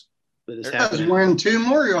success that is happening. Win 2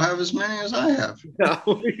 more, you'll have as many as I have.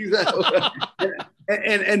 Exactly.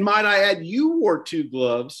 and might I add, you wore 2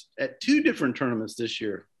 gloves at 2 different tournaments this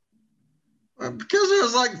year. Because it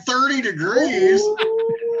was like 30 degrees.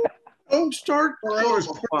 Don't start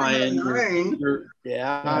qualifying.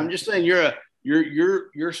 Yeah, I'm just saying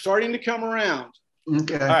you're starting to come around.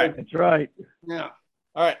 Okay. All right. That's right. Yeah.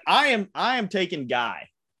 All right. I am taking Guy.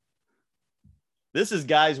 This is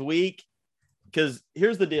Guy's week, because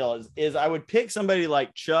here's the deal is I would pick somebody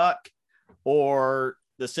like Chuck or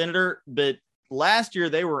the Senator, but last year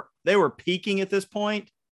they were peaking at this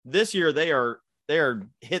point. This year they are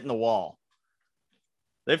hitting the wall.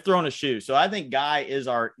 They've thrown a shoe. So I think Guy is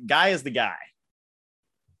the guy.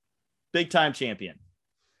 Big time champion.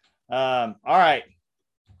 All right.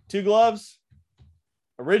 2 gloves.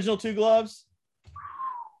 Original 2 gloves.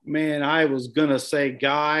 Man, I was gonna say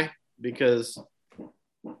Guy because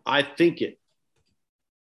I think it.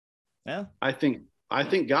 Yeah. I think Guy.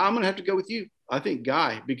 I'm gonna have to go with you. I think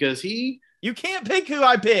Guy because you can't pick who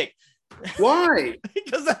I pick. Why?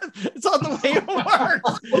 Because it's not the way it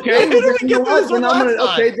works.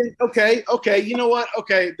 Okay, okay. You know what?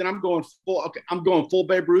 Okay, then I'm going full. Okay, I'm going full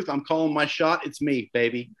Babe Ruth. I'm calling my shot. It's me,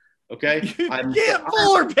 baby. Okay.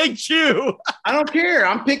 Fuller picked you. I don't care.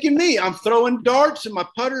 I'm picking me. I'm throwing darts, and my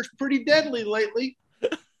putter's pretty deadly lately.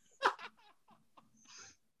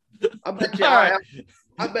 I bet you. Right.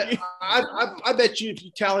 I bet you if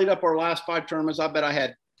you tallied up our last 5 tournaments, I bet I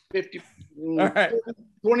had 50, right.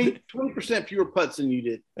 20% fewer putts than you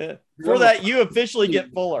did. For that, you officially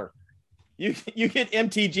get Fuller. You get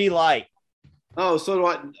MTG Light. Oh, so do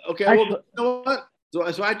I? Okay. Well, you know what? So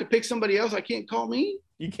I have to pick somebody else. I can't call me.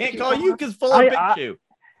 You can't call you because Fuller picked you.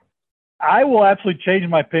 I will absolutely change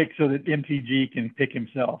my pick so that MTG can pick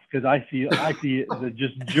himself, because I see the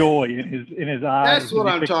just joy in his eyes. That's what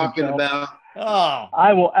I'm talking about. Oh,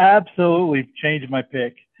 I will absolutely change my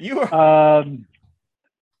pick. You are.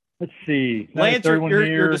 Let's see, Lance,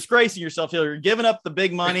 you're disgracing yourself here. You're giving up the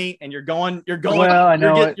big money, and you're going. Well, I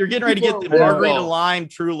know you're getting ready to get the margarita lime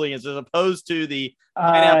Truly as opposed to the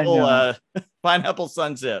pineapple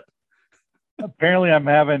Sunset. Apparently, I'm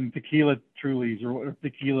having tequila Trulies or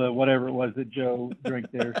tequila, whatever it was that Joe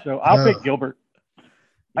drank there. So I'll pick Gilbert.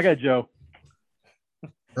 I got Joe.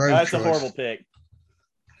 That's a horrible pick.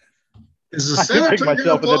 I could pick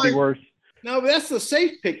myself, but that'd be worse. No, but that's the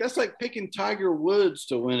safe pick. That's like picking Tiger Woods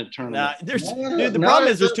to win a tournament. The problem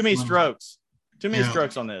is there's too many strokes. Too many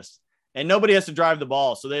strokes on this. And nobody has to drive the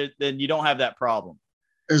ball, so then you don't have that problem.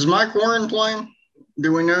 Is Mike Warren playing?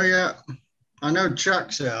 Do we know yet? I know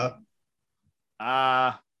Chuck's out.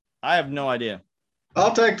 I have no idea.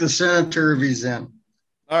 I'll take the Senator if he's in.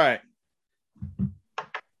 All right.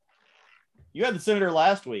 You had the Senator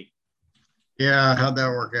last week. Yeah, how'd that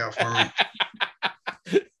work out for me?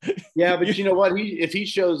 Yeah, but you know what? If he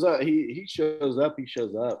shows up, he shows up. He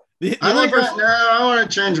shows up. I want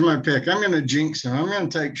to change my pick. I'm going to jinx him. I'm going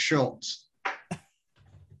to take Schultz.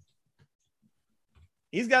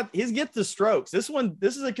 He's get the strokes.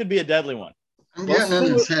 It could be a deadly one. I'm getting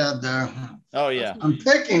in his head though. Oh yeah. I'm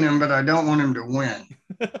picking him, but I don't want him to win.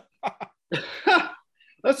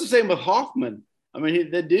 That's the same with Hoffman. I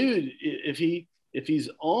mean, the dude, if he's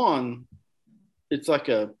on, it's like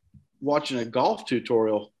watching a golf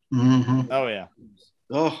tutorial. Mm-hmm. Oh yeah.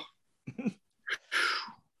 Oh,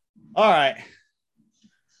 All right.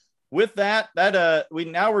 With that,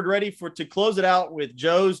 we're ready to close it out with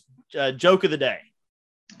Joe's joke of the day.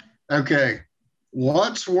 Okay.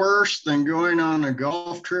 What's worse than going on a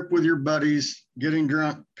golf trip with your buddies, getting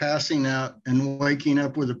drunk, passing out, and waking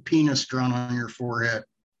up with a penis drawn on your forehead?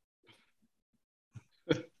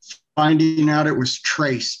 Finding out it was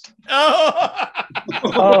traced.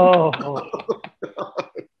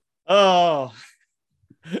 Oh.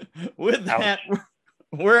 With that,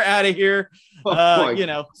 we're out of here.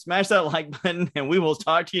 Smash that like button, and we will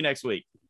talk to you next week.